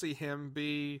get to see him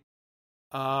be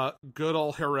good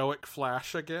old heroic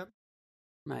Flash again.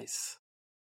 Nice.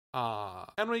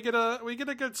 And we get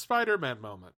a good Spider-Man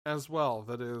moment as well.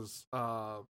 That is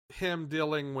him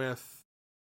dealing with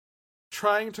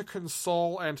trying to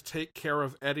console and take care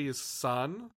of Eddie's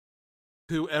son,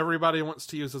 who everybody wants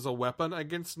to use as a weapon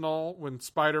against Null, when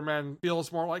Spider-Man feels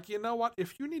more like, you know what,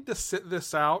 if you need to sit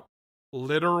this out,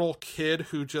 literal kid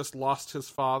who just lost his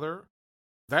father,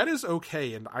 that is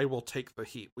okay, and I will take the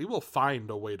heat. We will find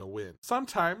a way to win.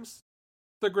 Sometimes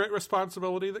the great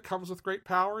responsibility that comes with great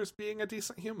power is being a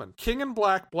decent human. King in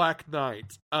Black, Black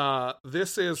Knight.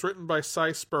 This is written by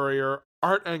Cy Spurrier.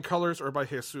 Art and colors are by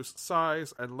Jesus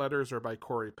Size, and letters are by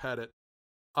Corey Pettit.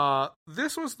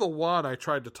 This was the one I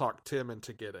tried to talk Tim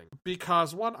into getting.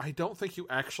 Because, one, I don't think you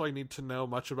actually need to know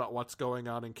much about what's going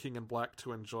on in King in Black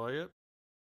to enjoy it.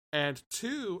 And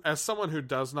two, as someone who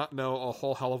does not know a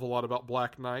whole hell of a lot about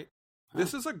Black Knight,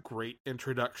 this is a great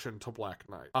introduction to Black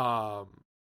Knight.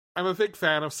 I'm a big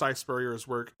fan of Cy Spurrier's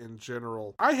work in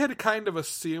general. I had kind of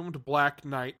assumed Black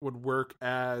Knight would work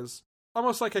as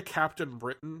almost like a Captain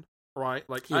Britain, right?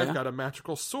 I've got a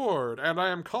magical sword, and I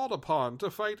am called upon to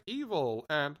fight evil,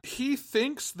 and he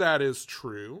thinks that is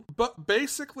true, but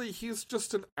basically he's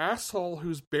just an asshole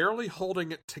who's barely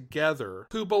holding it together,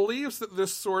 who believes that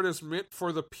this sword is meant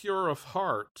for the pure of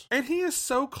heart, and he is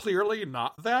so clearly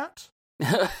not that.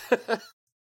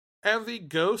 And the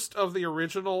ghost of the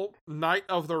original Knight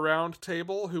of the Round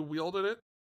Table who wielded it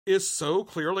is so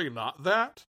clearly not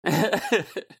that.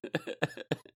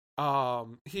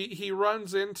 He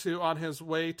runs into, on his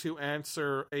way to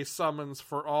answer a summons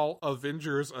for all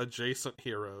Avengers adjacent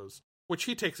heroes, which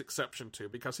he takes exception to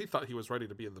because he thought he was ready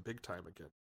to be in the big time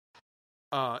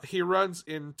again. He runs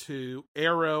into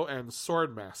Arrow and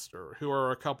Swordmaster, who are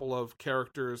a couple of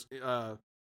characters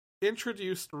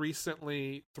introduced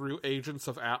recently through Agents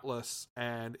of Atlas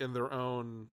and in their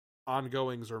own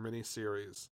ongoings or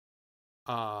miniseries.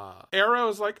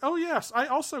 Arrow's like, oh yes, I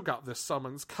also got this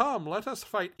summons. Come, let us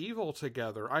fight evil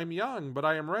together. I'm young, but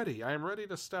I am ready. I am ready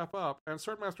to step up. And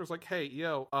Swordmaster's like, hey,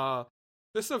 yo,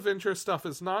 this Avenger stuff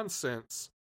is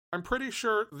nonsense. I'm pretty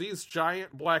sure these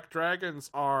giant black dragons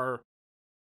are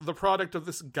the product of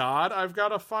this god I've got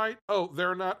to fight. Oh,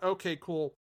 they're not? Okay,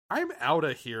 cool. I'm out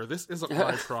of here. This isn't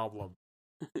my problem.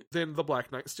 Then the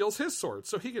Black Knight steals his sword,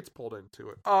 so he gets pulled into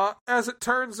it. As it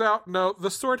turns out, no,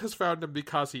 the sword has found him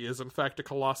because he is in fact a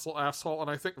colossal asshole, and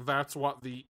I think that's what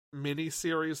the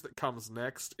mini-series that comes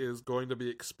next is going to be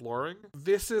exploring.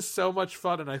 This is so much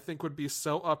fun, and I think would be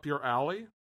so up your alley.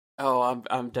 Oh,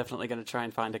 I'm definitely going to try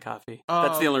and find a copy.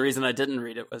 That's the only reason I didn't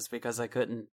read it, was because I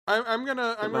couldn't I'm get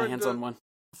my hands on one.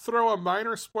 Throw a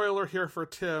minor spoiler here for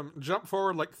Tim. Jump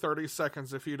forward 30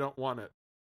 seconds if you don't want it.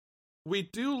 We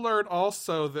do learn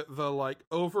also that the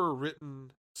overwritten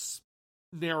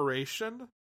narration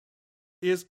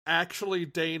is actually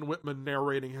Dane Whitman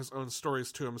narrating his own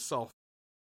stories to himself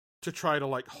to try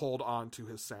to hold on to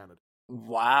his sanity.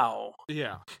 Wow.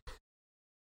 Yeah.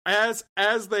 As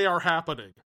they are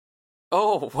happening.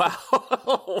 Oh,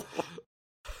 wow.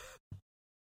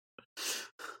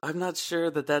 I'm not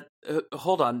sure that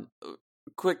hold on.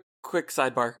 Quick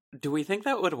sidebar. Do we think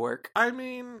that would work? I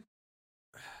mean,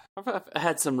 I've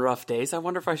had some rough days. I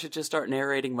wonder if I should just start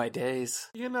narrating my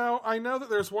days. I know that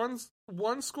there's one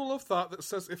school of thought that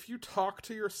says if you talk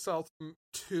to yourself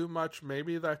too much,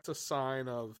 maybe that's a sign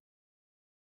of,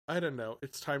 I don't know,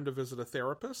 it's time to visit a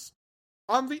therapist.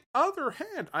 On the other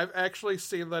hand, I've actually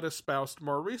seen that espoused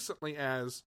more recently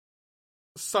as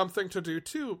something to do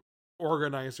to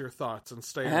organize your thoughts and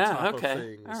stay on top of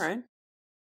things. All right.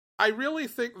 I really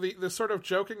think the sort of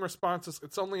joking response is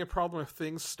it's only a problem if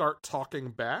things start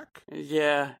talking back.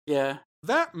 Yeah.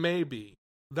 That may be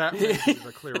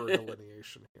the clearer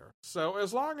delineation here. So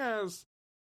as long as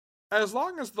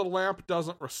the lamp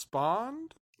doesn't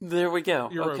respond, there we go.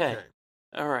 You're okay.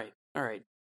 All right.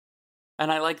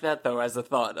 And I like that though as a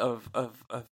thought of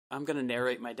I'm going to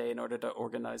narrate my day in order to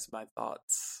organize my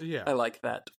thoughts. Yeah. I like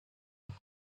that.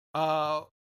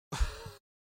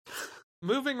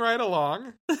 Moving right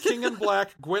along, King in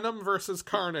Black, Gwynam versus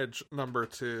Carnage, number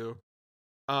 2.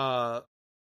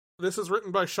 This is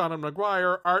written by Shannon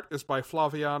Maguire, art is by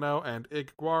Flaviano and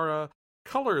Ig Guara,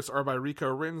 colors are by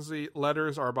Rico Rinzi,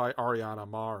 letters are by Ariana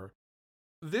Marr.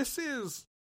 This is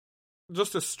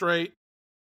just a straight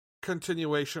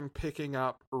continuation picking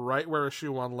up right where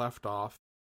issue 1 left off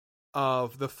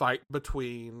of the fight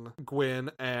between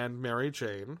Gwen and Mary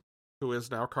Jane, who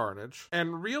is now Carnage,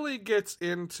 and really gets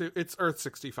into it's Earth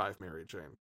 65 Mary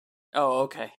Jane. Oh,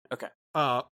 okay.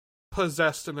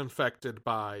 Possessed and infected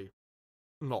by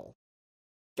Null.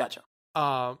 Gotcha.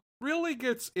 Really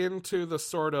gets into the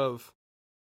sort of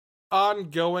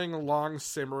ongoing, long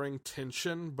simmering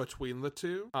tension between the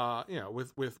two.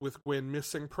 With Gwen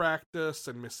missing practice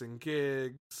and missing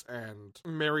gigs, and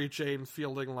Mary Jane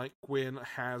feeling like Gwen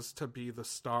has to be the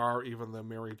star, even though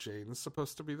Mary Jane's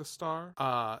supposed to be the star.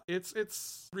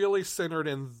 It's really centered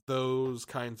in those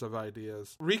kinds of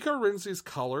ideas. Rico Rinzi's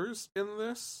colors in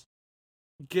this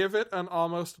give it an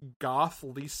almost goth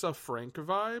Lisa Frank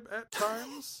vibe at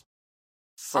times.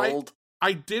 Sold.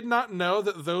 I did not know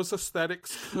that those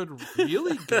aesthetics could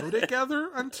really go together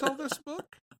until this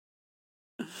book.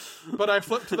 But I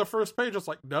flipped to the first page, it's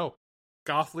like, no,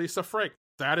 goth Lisa Frank.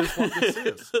 That is what this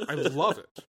is. I love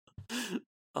it.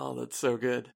 Oh, that's so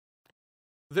good.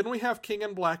 Then we have King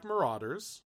in Black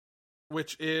Marauders,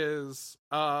 which is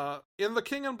in the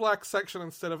King in Black section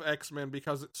instead of X-Men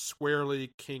because it's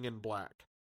squarely King in Black.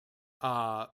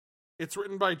 It's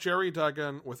written by Jerry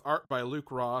Duggan with art by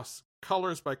Luke Ross,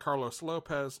 colors by Carlos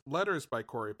Lopez, letters by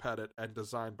Corey Pettit, and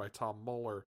designed by Tom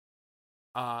Muller.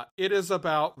 It is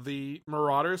about the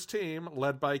Marauders team,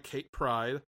 led by Kate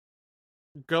Pryde,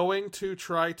 going to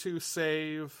try to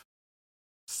save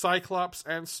Cyclops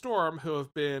and Storm, who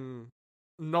have been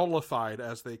nullified,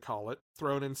 as they call it,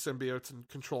 thrown in symbiotes and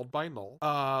controlled by Null,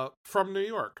 from New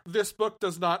York. This book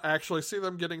does not actually see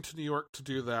them getting to New York to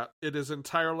do that. It is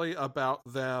entirely about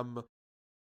them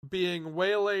being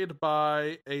waylaid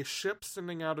by a ship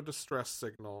sending out a distress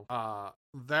signal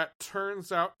that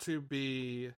turns out to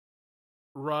be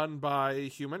run by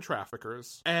human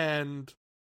traffickers and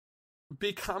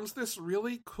becomes this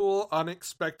really cool,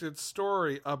 unexpected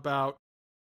story about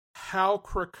how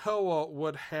Krakoa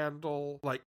would handle,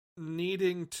 like,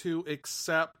 needing to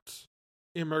accept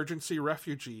emergency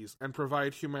refugees and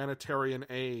provide humanitarian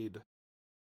aid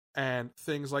and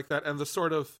things like that, and the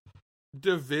sort of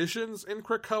divisions in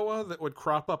Krakoa that would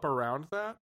crop up around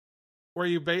that, where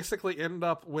you basically end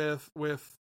up with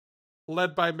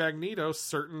led by Magneto,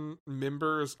 certain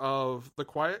members of the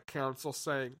Quiet Council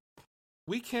saying,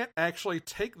 we can't actually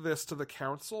take this to the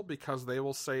council because they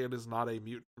will say it is not a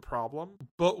mutant problem,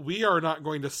 but we are not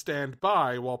going to stand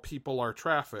by while people are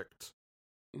trafficked.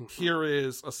 Here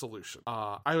is a solution.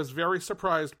 I was very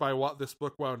surprised by what this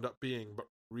book wound up being, but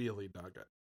really dug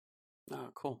it. Oh,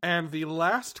 cool. And the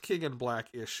last King in Black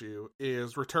issue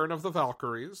is Return of the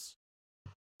Valkyries.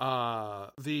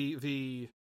 The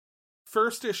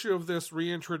first issue of this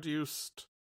reintroduced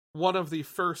one of the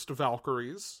first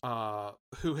Valkyries,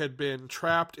 who had been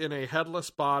trapped in a headless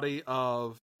body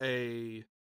of a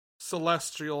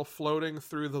celestial floating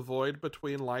through the void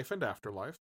between life and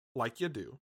afterlife, like you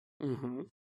do. Mm-hmm.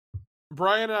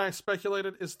 Brian and I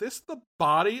speculated, is this the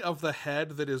body of the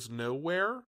head that is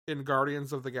nowhere in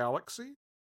Guardians of the Galaxy?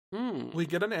 We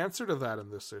get an answer to that in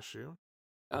this issue.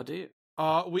 Oh, do you?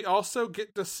 We also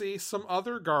get to see some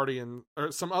other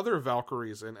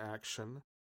Valkyries in action.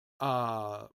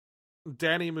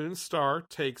 Danny Moonstar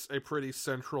takes a pretty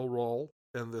central role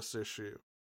in this issue.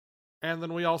 And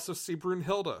then we also see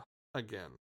Brunhilde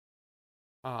again.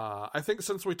 I think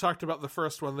since we talked about the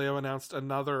first one, they have announced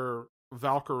another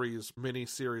Valkyries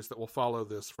mini-series that will follow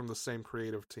this from the same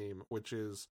creative team, which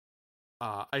is,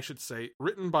 I should say,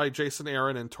 written by Jason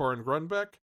Aaron and Torun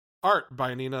Grunbeck, art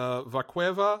by Nina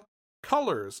Vaqueva,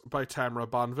 colors by Tamra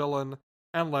Bonvillain,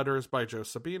 and letters by Joe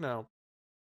Sabino.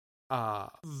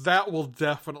 That will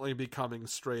definitely be coming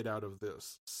straight out of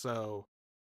this. So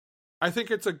I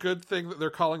think it's a good thing that they're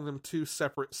calling them two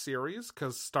separate series,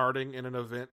 because starting in an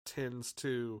event tends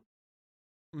to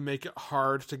make it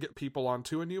hard to get people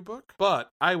onto a new book. But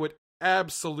I would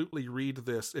absolutely read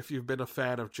this if you've been a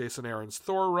fan of Jason Aaron's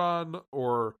Thor run,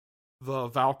 or the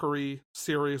Valkyrie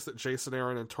series that Jason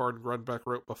Aaron and Torunn Grunbeck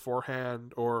wrote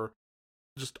beforehand, or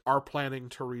just are planning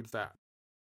to read that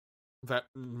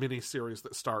mini-series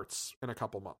that starts in a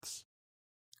couple months.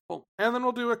 Cool. And then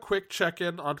we'll do a quick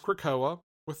check-in on Krakoa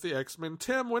with the X-Men.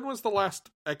 Tim, when was the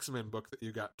last X-Men book that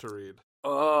you got to read?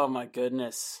 Oh my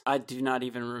goodness. I do not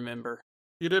even remember.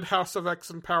 You did House of X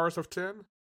and Powers of 10?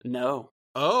 No.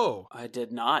 Oh. I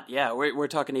did not. Yeah, we're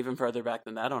talking even further back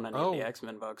than that on any of the Oh.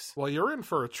 X-Men books. Well, you're in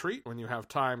for a treat when you have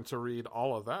time to read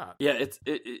all of that. Yeah,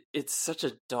 it's such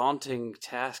a daunting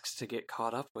task to get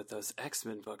caught up with those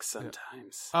X-Men books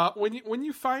sometimes. When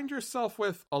you find yourself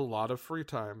with a lot of free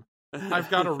time, I've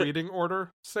got a reading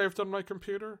order saved on my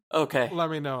computer. Okay. Let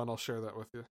me know and I'll share that with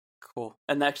you. Cool.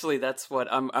 And actually, that's what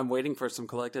I'm waiting for, some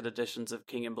collected editions of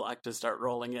King in Black to start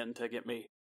rolling in to get me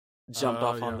jumped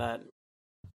off on that.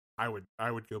 I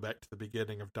would go back to the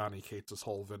beginning of Donny Cates'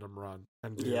 whole Venom run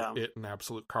and do it in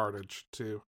Absolute Carnage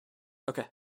too. Okay.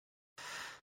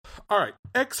 All right.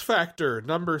 X Factor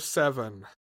number 7.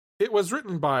 It was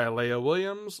written by Leah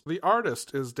Williams. The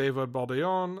artist is David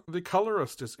Baldeón. The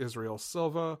colorist is Israel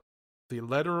Silva. The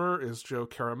letterer is Joe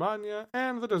Caramagna,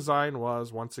 and the design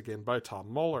was, once again, by Tom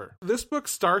Muller. This book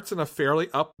starts in a fairly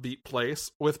upbeat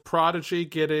place, with Prodigy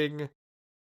getting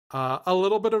a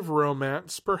little bit of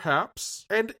romance, perhaps,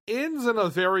 and ends in a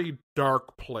very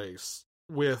dark place,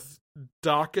 with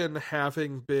Daken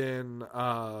having been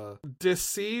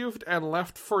deceived and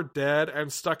left for dead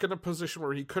and stuck in a position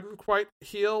where he couldn't quite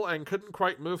heal and couldn't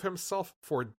quite move himself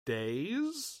for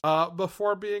days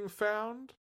before being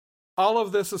found. All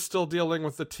of this is still dealing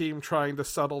with the team trying to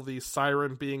settle the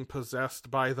Siren being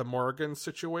possessed by the Morgan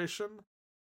situation.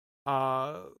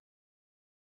 And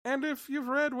if you've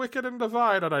read Wicked and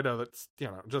Divide, and I know that's,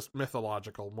 just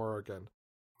mythological Morgan.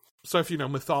 So if you know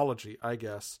mythology, I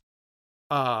guess.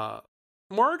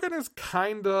 Morgan is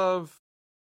kind of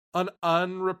an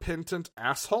unrepentant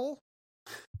asshole.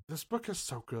 This book is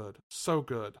so good. So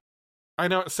good. I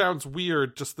know it sounds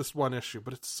weird, just this one issue,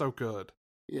 but it's so good.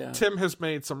 Yeah. Tim has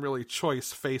made some really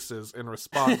choice faces in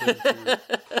responding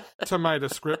to my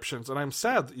descriptions, and I'm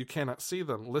sad that you cannot see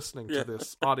them listening to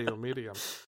this audio medium.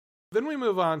 Then we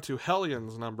move on to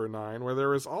Hellions number 9, where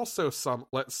there is also some,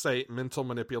 let's say, mental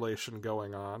manipulation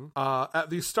going on. At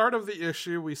the start of the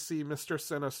issue, we see Mr.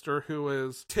 Sinister, who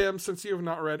is... Tim, since you have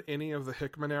not read any of the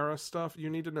Hickman era stuff, you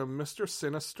need to know Mr.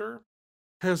 Sinister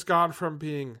has gone from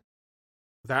being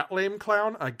that lame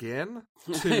clown again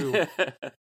to...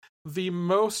 the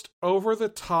most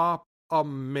over-the-top,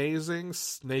 amazing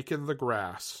snake in the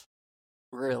grass.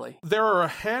 Really? There are a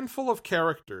handful of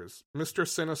characters, Mr.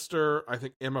 Sinister, I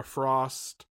think Emma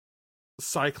Frost,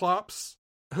 Cyclops,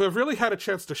 who have really had a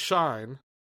chance to shine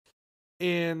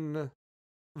in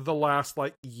the last,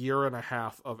 year and a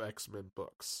half of X-Men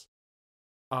books.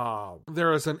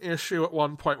 There is an issue at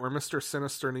one point where Mr.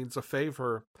 Sinister needs a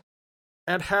favor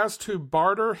and has to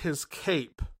barter his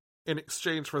cape in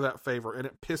exchange for that favor, and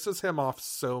it pisses him off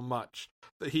so much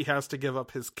that he has to give up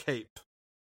his cape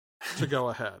to go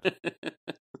ahead.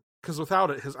 Because without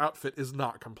it, his outfit is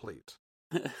not complete.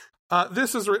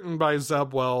 This is written by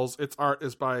Zeb Wells. Its art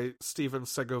is by Steven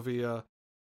Segovia.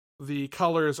 The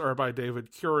colors are by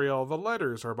David Curiel. The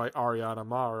letters are by Ariana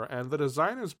Maher. And the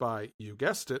design is by, you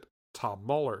guessed it, Tom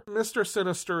Muller. Mr.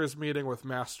 Sinister is meeting with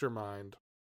Mastermind.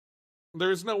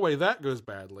 There's no way that goes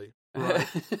badly. Right.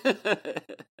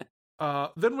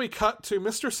 Then we cut to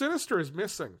Mr. Sinister is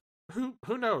missing.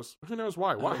 Who knows? Who knows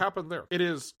why? What happened there? It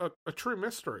is a true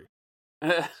mystery.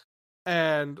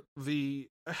 And the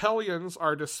Hellions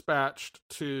are dispatched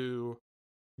to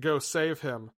go save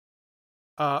him.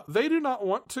 They do not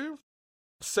want to.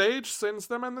 Sage sends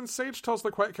them, and then Sage tells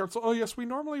the Quiet Council, oh yes, we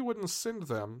normally wouldn't send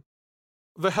them.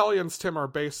 The Hellions, Tim, are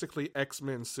basically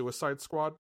X-Men Suicide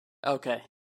Squad. Okay.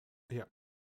 Yeah.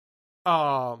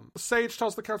 Sage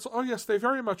tells the council, oh yes, they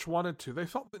very much wanted to. They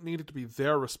felt it needed to be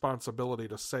their responsibility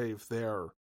to save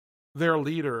their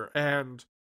leader, and,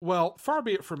 well, far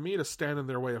be it from me to stand in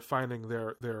their way of finding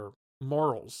their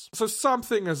morals. So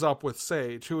something is up with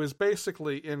Sage, who is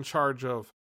basically in charge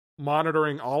of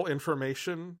monitoring all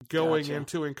information going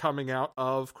into and coming out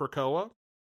of Krakoa.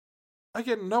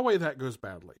 Again, no way that goes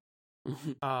badly.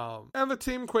 And the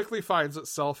team quickly finds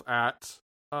itself at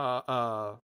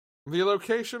the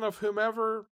location of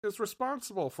whomever is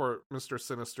responsible for Mr.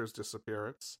 Sinister's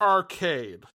disappearance.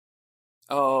 Arcade.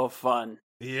 Oh, fun.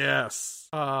 Yes.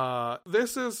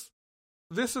 This is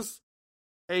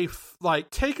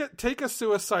take a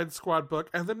Suicide Squad book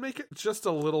and then make it just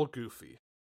a little goofy.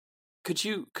 Could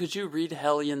you read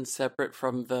Hellion separate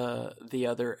from the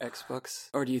other X books,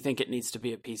 or do you think it needs to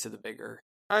be a piece of the bigger?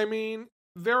 I mean,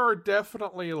 there are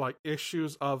definitely like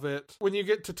issues of it when you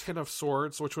get to Ten of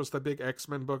Swords, which was the big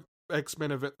X-Men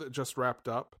event that just wrapped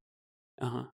up.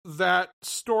 That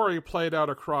story played out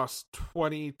across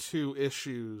 22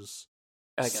 issues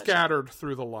scattered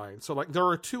through the line. So like there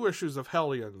are 2 issues of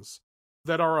Hellions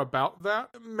that are about that.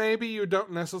 Maybe you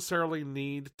don't necessarily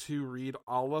need to read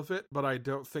all of it, but I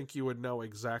don't think you would know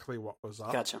exactly what was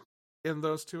up in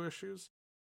those 2 issues.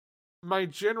 My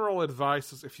general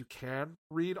advice is if you can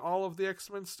read all of the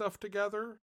X-Men stuff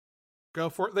together, go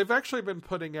for it. They've actually been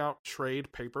putting out trade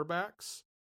paperbacks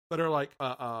that are like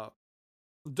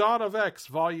Dawn of X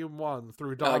Volume 1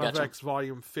 through Dawn of X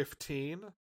Volume 15.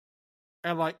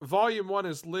 And like Volume 1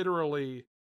 is literally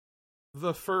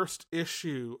the first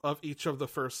issue of each of the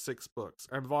first 6 books,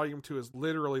 and Volume 2 is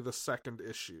literally the second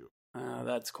issue.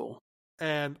 That's cool.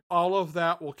 And all of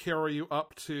that will carry you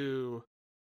up to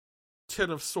Ten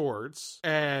of Swords,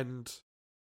 and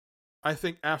I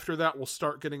think after that we'll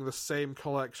start getting the same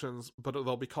collections, but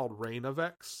they'll be called Reign of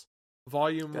X,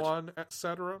 Volume 1,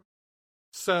 etc.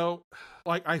 So,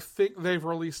 like, I think they've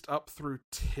released up through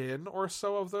 10 or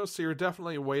so of those, so you're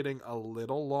definitely waiting a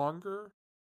little longer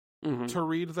to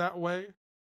read that way.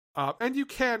 And you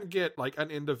can get, like,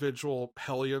 an individual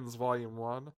Hellions Volume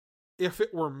 1. If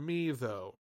it were me,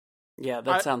 though... Yeah,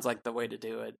 that sounds like the way to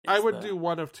do it. I would do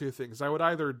one of 2 things. I would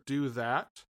either do that,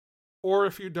 or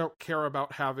if you don't care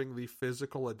about having the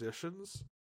physical editions,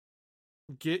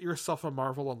 get yourself a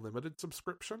Marvel Unlimited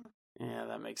subscription. Yeah,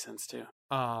 that makes sense too.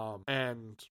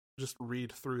 And just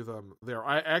read through them there.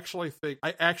 I actually think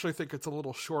it's a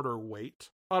little shorter wait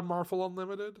on Marvel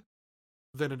Unlimited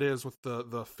than it is with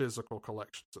the physical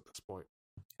collections at this point.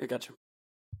 I gotcha.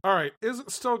 All right, is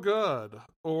it still good?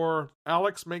 Or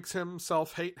Alex makes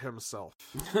himself hate himself.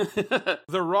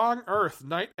 The Wrong Earth,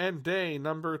 Night and Day,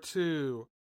 number 2.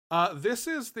 This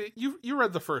is the... You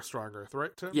read the first Wrong Earth,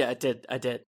 right, Tim? Yeah, I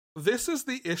did. This is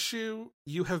the issue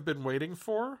you have been waiting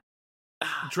for.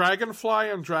 Dragonfly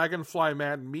and Dragonfly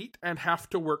Man meet and have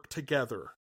to work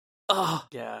together. Oh,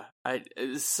 yeah.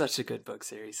 It's such a good book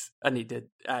series. I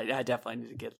definitely need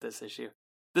to get this issue.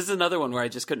 This is another one where I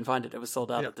just couldn't find it. It was sold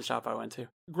out at the shop I went to.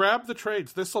 Grab the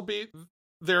trades. This will be...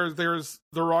 There's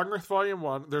The Wrong Earth Volume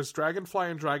 1. There's Dragonfly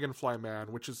and Dragonfly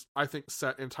Man, which is, I think,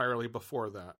 set entirely before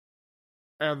that.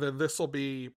 And then this will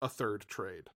be a third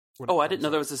trade. Oh, I didn't know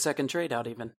there was a second trade out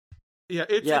even. Yeah,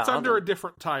 it's under a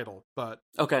different title, but...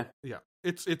 Okay. Yeah,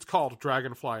 it's called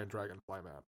Dragonfly and Dragonfly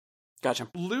Man. Gotcha.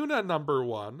 Luna number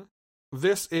 1.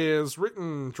 This is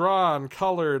written, drawn,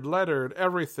 colored, lettered,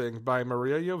 everything by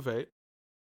Maria Joveit.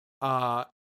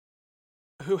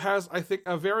 Who has, I think,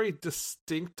 a very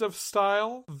distinctive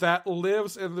style that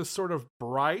lives in this sort of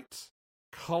bright,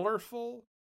 colorful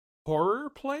horror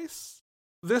place.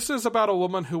 This is about a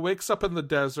woman who wakes up in the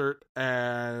desert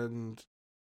and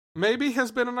maybe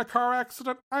has been in a car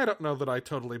accident. I don't know that I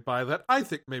totally buy that. I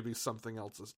think maybe something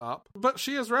else is up. But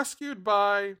she is rescued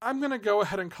by, I'm going to go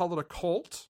ahead and call it a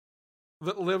cult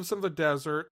that lives in the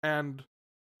desert and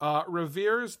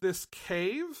reveres this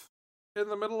cave in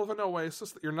the middle of an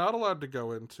oasis that you're not allowed to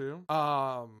go into.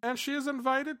 And she is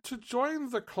invited to join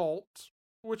the cult,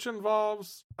 which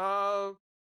involves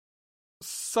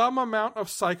some amount of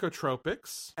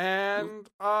psychotropics and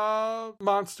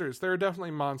monsters. There are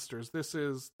definitely monsters. This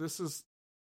is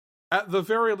at the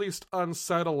very least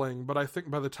unsettling, but I think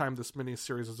by the time this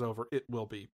miniseries is over, it will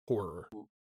be horror.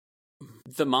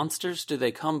 The monsters, do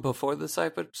they come before the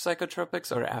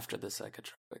psychotropics or after the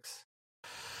psychotropics?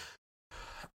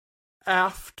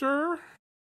 After.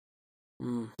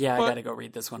 Yeah, I gotta go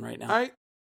read this one right now.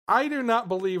 I do not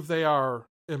believe they are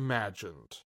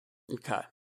imagined. Okay.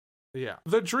 Yeah.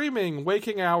 The Dreaming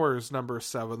Waking Hours, number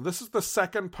 7. This is the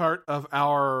second part of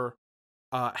our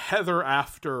Heather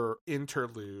After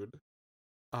interlude,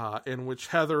 in which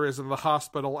Heather is in the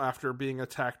hospital after being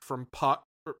attacked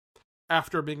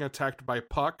by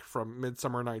Puck from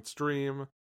Midsummer Night's Dream.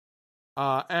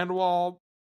 And while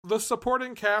the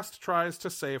supporting cast tries to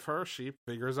save her, she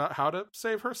figures out how to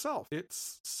save herself.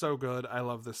 It's so good. I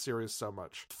love this series so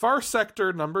much. Far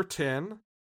Sector number 10.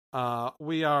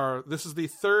 This is the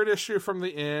third issue from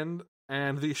the end,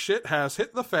 and the shit has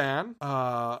hit the fan,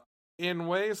 in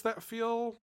ways that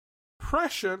feel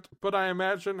prescient, but I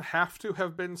imagine have to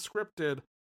have been scripted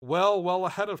well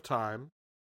ahead of time,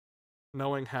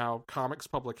 knowing how comics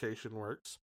publication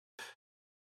works.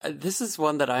 This is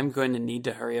one that I'm going to need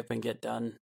to hurry up and get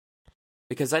done.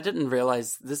 Because I didn't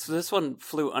realize this one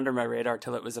flew under my radar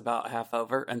till it was about half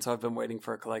over, and so I've been waiting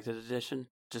for a collected edition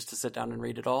just to sit down and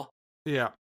read it all. Yeah.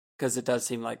 Because it does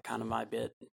seem like kind of my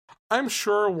bit. I'm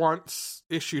sure once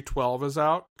issue 12 is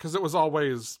out, because it was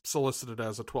always solicited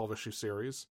as a 12-issue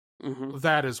series,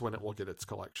 that is when it will get its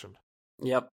collection.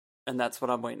 Yep, and that's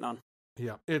what I'm waiting on.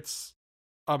 Yeah, it's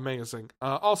amazing.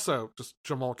 Also, just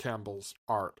Jamal Campbell's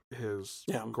art is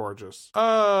gorgeous.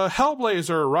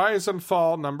 Hellblazer, Rise and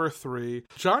Fall, number 3.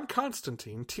 John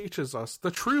Constantine teaches us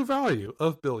the true value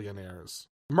of billionaires.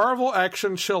 Marvel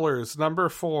Action Chillers, number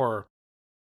 4.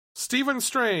 Stephen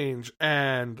Strange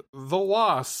and The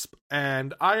Wasp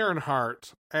and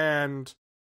Ironheart and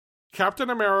Captain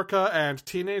America and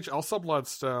Teenage Elsa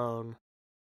Bloodstone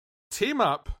team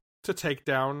up to take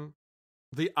down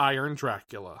the Iron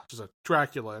Dracula, which is a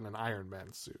Dracula in an Iron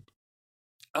Man suit.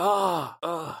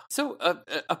 So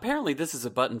apparently this is a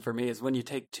button for me, is when you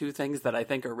take two things that I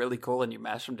think are really cool and you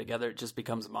mash them together, it just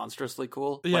becomes monstrously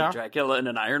cool. Yeah. Like Dracula in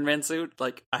an Iron Man suit.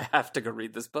 Like, I have to go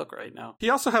read this book right now. He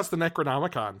also has the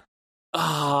Necronomicon.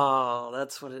 Oh,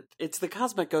 that's what it's the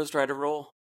Cosmic Ghost Rider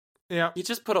rule. Yeah. You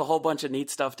just put a whole bunch of neat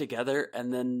stuff together,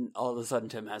 and then all of a sudden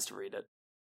Tim has to read it.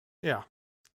 Yeah.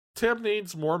 Tim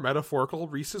needs more metaphorical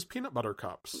Reese's Peanut Butter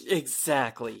Cups.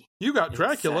 Exactly. You got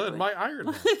Dracula in my Iron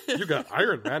Man. You got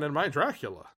Iron Man in my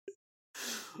Dracula.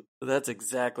 That's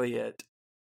exactly it.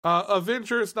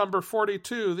 Avengers number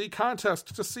 42, the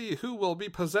contest to see who will be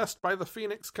possessed by the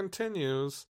Phoenix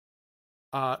continues.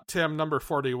 Tim, number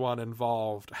 41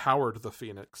 involved Howard the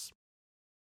Phoenix.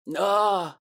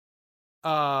 And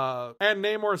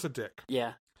Namor's a dick.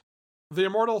 Yeah. The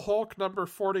Immortal Hulk, number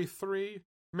 43.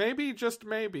 Maybe, just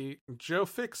maybe, Joe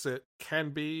Fixit can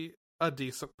be a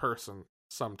decent person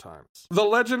sometimes. The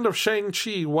Legend of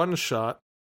Shang-Chi one-shot.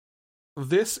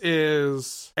 This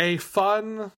is a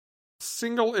fun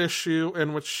single issue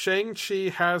in which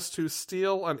Shang-Chi has to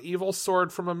steal an evil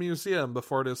sword from a museum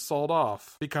before it is sold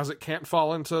off, because it can't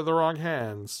fall into the wrong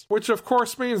hands. Which of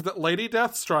course means that Lady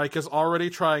Deathstrike is already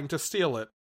trying to steal it.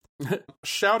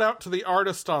 Shout out to the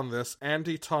artist on this,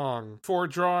 Andy Tong, for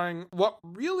drawing what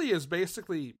really is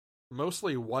basically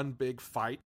mostly one big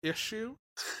fight issue.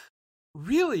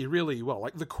 Really, really well.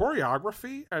 Like, the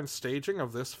choreography and staging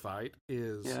of this fight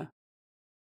is,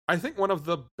 I think, one of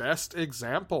the best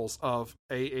examples of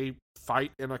a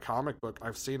fight in a comic book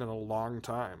I've seen in a long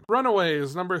time.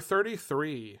 Runaways, number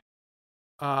 33.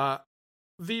 The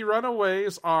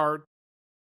Runaways are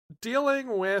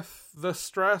dealing with the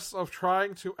stress of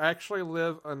trying to actually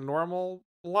live a normal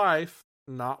life,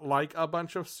 not like a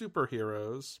bunch of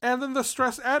superheroes. And then the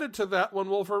stress added to that when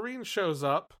Wolverine shows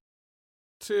up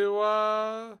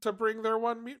to bring their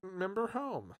one mutant member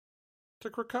home to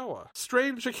Krakoa.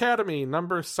 Strange Academy,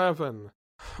 number 7.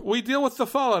 We deal with the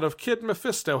fallout of Kid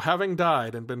Mephisto having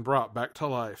died and been brought back to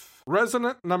life.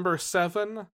 Resonant, number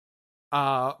 7.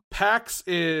 Pax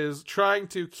is trying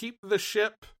to keep the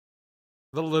ship,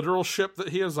 the literal ship that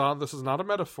he is on, this is not a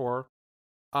metaphor,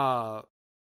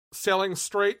 sailing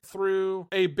straight through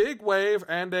a big wave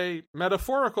and a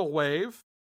metaphorical wave,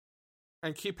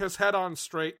 and keep his head on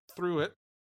straight through it,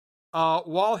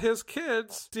 while his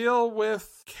kids deal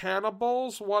with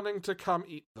cannibals wanting to come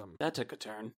eat them. That took a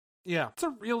turn. Yeah, it's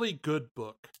a really good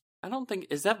book. I don't think...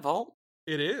 Is that Vault?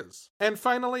 It is. And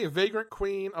finally, Vagrant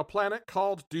Queen, A Planet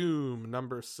Called Doom,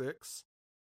 number 6.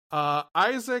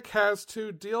 Isaac has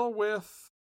to deal with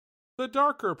the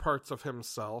darker parts of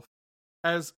himself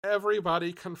as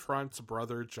everybody confronts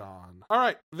Brother John. All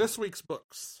right, this week's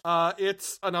books.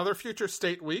 It's another Future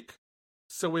State week.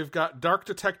 So we've got Dark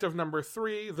Detective number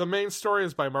 3. The main story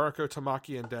is by Mariko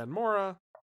Tamaki and Dan Mora.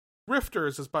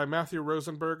 Rifters is by Matthew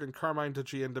Rosenberg and Carmine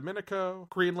DiGiandomenico.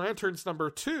 Green Lanterns number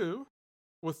 2,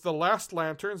 with The Last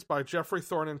Lanterns by Jeffrey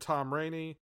Thorne and Tom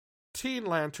Rainey. Teen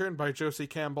Lantern by Josie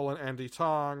Campbell and Andy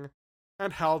Tong.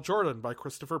 And Hal Jordan by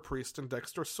Christopher Priest and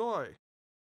Dexter Soy.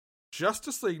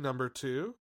 Justice League number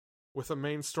 2, with a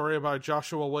main story by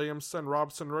Joshua Williamson,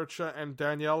 Robson Rocha, and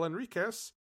Danielle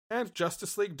Enriquez. And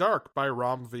Justice League Dark by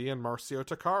Ram V and Marcio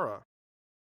Takara.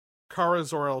 Kara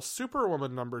Zor-El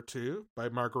Superwoman number 2 by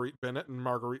Marguerite Bennett and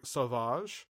Marguerite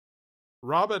Sauvage.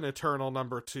 Robin Eternal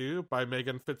number 2 by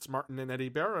Megan Fitzmartin and Eddie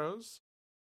Barrows.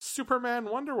 Superman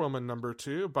Wonder Woman number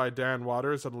 2 by Dan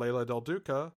Waters and Leila Del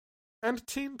Duca. And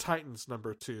Teen Titans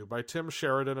number 2 by Tim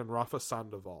Sheridan and Rafa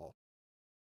Sandoval.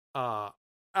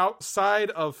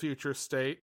 Outside of Future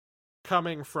State,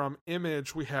 coming from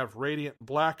Image, we have Radiant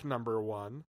Black number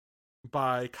 1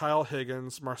 by Kyle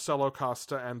Higgins, Marcelo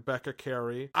Costa, and Becca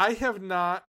Carey. I have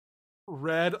not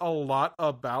read a lot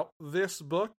about this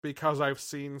book because I've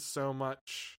seen so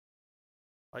much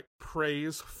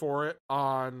praise for it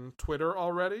on Twitter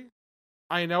already.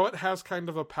 I know it has kind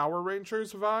of a Power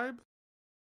Rangers vibe,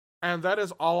 and that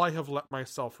is all I have let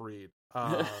myself read.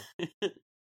 I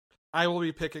will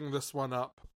be picking this one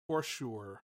up for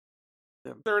sure.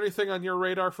 Yep. Is there anything on your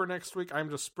radar for next week? I'm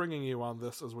just springing you on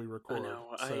this as we record.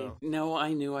 I know.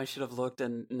 I knew I should have looked,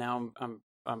 and now I'm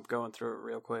going through it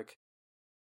real quick.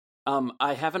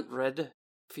 I haven't read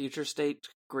Future State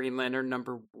Green Lantern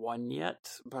 #1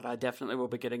 yet, but I definitely will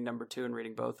be getting #2 and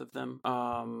reading both of them.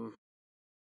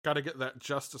 Got to get that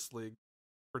Justice League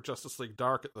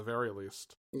Dark at the very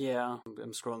least. Yeah,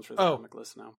 I'm scrolling through the comic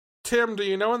list now. Tim, do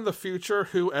you know in the future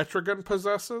who Etrigan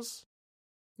possesses?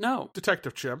 No.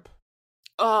 Detective Chimp.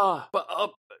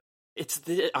 But it's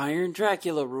the Iron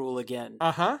Dracula rule again.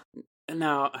 Uh-huh.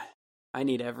 Now, I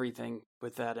need everything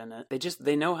with that in it.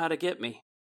 They know how to get me.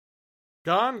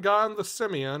 Gone the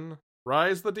Simian,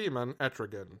 rise the demon,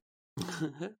 Etrigan.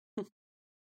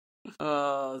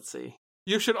 Let's see.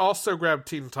 You should also grab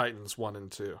Teen Titans 1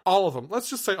 and 2. All of them. Let's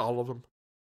just say all of them.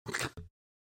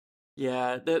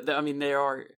 Yeah, I mean, they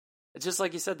are, just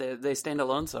like you said, they stand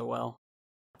alone so well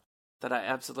that I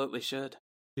absolutely should.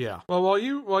 Yeah. Well, while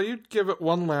you give it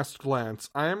one last glance,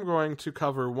 I am going to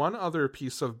cover one other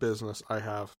piece of business I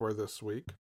have for this week.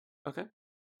 Okay.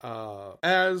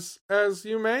 As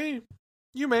you may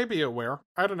be aware,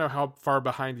 I don't know how far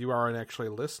behind you are in actually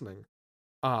listening.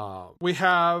 We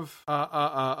have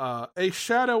a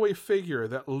shadowy figure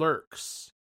that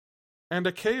lurks and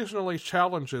occasionally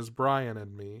challenges Brian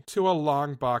and me to a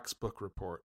long box book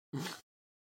report.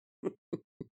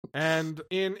 And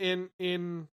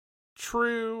in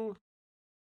true,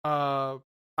 I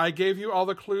gave you all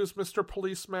the clues, Mr.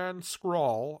 Policeman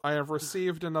scrawl. I have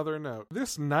received another note.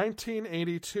 This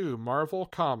 1982 Marvel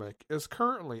comic is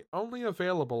currently only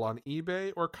available on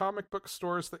eBay or comic book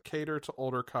stores that cater to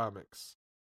older comics.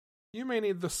 You may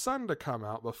need the sun to come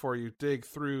out before you dig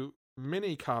through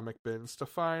mini comic bins to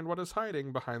find what is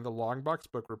hiding behind the Long Box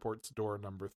Book Report's door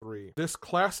 #3. This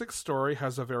classic story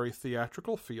has a very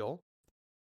theatrical feel.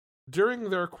 During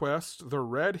their quest, the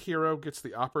Red Hero gets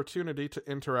the opportunity to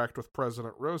interact with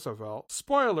President Roosevelt.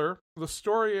 Spoiler, the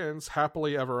story ends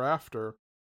happily ever after,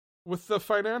 with the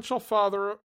financial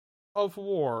father of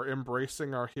war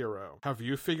embracing our hero. Have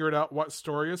you figured out what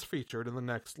story is featured in the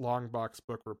next Long Box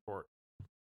Book Report?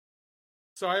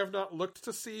 So I have not looked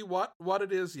to see what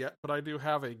it is yet, but I do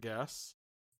have a guess.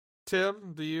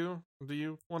 Tim, do you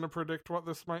want to predict what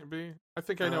this might be? I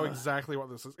think I know exactly what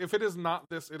this is. If it is not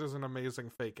this, it is an amazing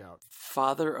fake out.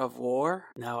 Father of War?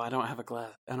 No, I don't have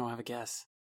a guess.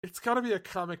 It's got to be a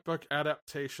comic book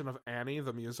adaptation of Annie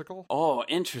the musical. Oh,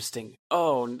 interesting.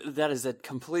 Oh, that is a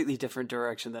completely different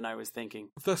direction than I was thinking.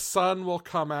 The sun will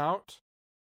come out.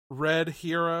 Red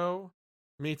Hero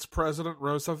meets President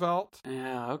Roosevelt.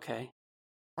 Yeah, okay.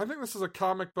 I think this is a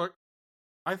comic book.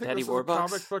 I think Daddy this is Warbucks? a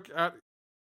comic book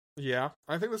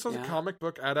I think this is a comic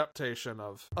book adaptation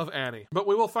of Annie. But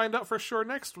we will find out for sure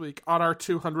next week on our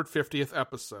 250th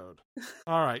episode.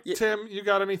 All right. Yeah. Tim, you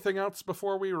got anything else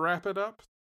before we wrap it up?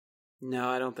 No,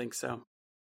 I don't think so.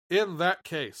 In that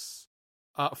case,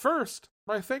 first,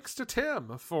 my thanks to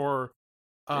Tim for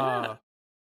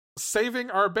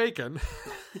saving our bacon.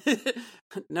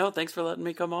 No, thanks for letting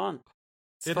me come on.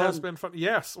 It has been fun.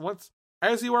 Yes,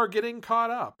 as you are getting caught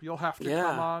up, you'll have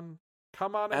to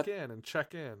come on again and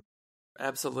check in.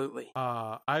 Absolutely.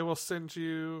 I will send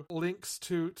you links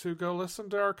to go listen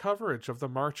to our coverage of the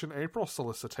March and April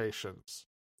solicitations.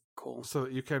 Cool. So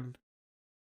that you can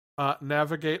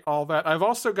navigate all that. I've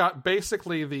also got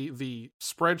basically the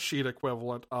spreadsheet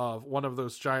equivalent of one of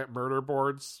those giant murder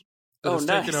boards that has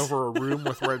taken over a room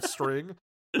with red string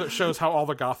that shows how all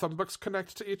the Gotham books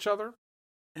connect to each other.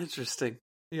 Interesting.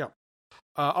 Yeah.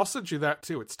 I'll send you that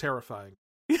too. It's terrifying.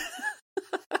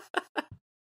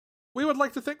 We would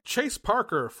like to thank Chase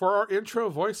Parker for our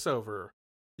intro voiceover.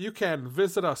 You can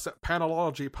visit us at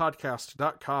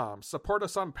panelologypodcast.com, support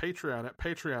us on Patreon at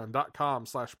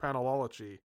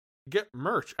patreon.com/panelology, get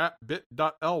merch at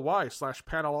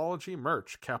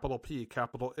bit.ly/panelologymerch, capital P,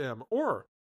 capital M, or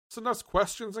send us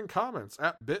questions and comments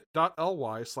at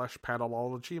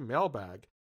bit.ly/panelologymailbag,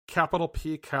 capital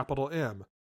P, capital M.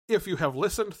 If you have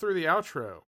listened through the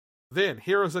outro, then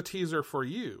here is a teaser for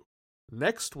you.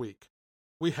 Next week,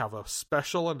 we have a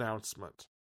special announcement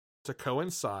to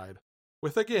coincide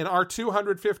with, again, our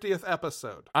 250th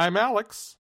episode. I'm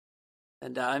Alex.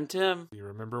 And I'm Tim. Do you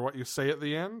remember what you say at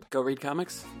the end? Go read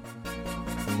comics.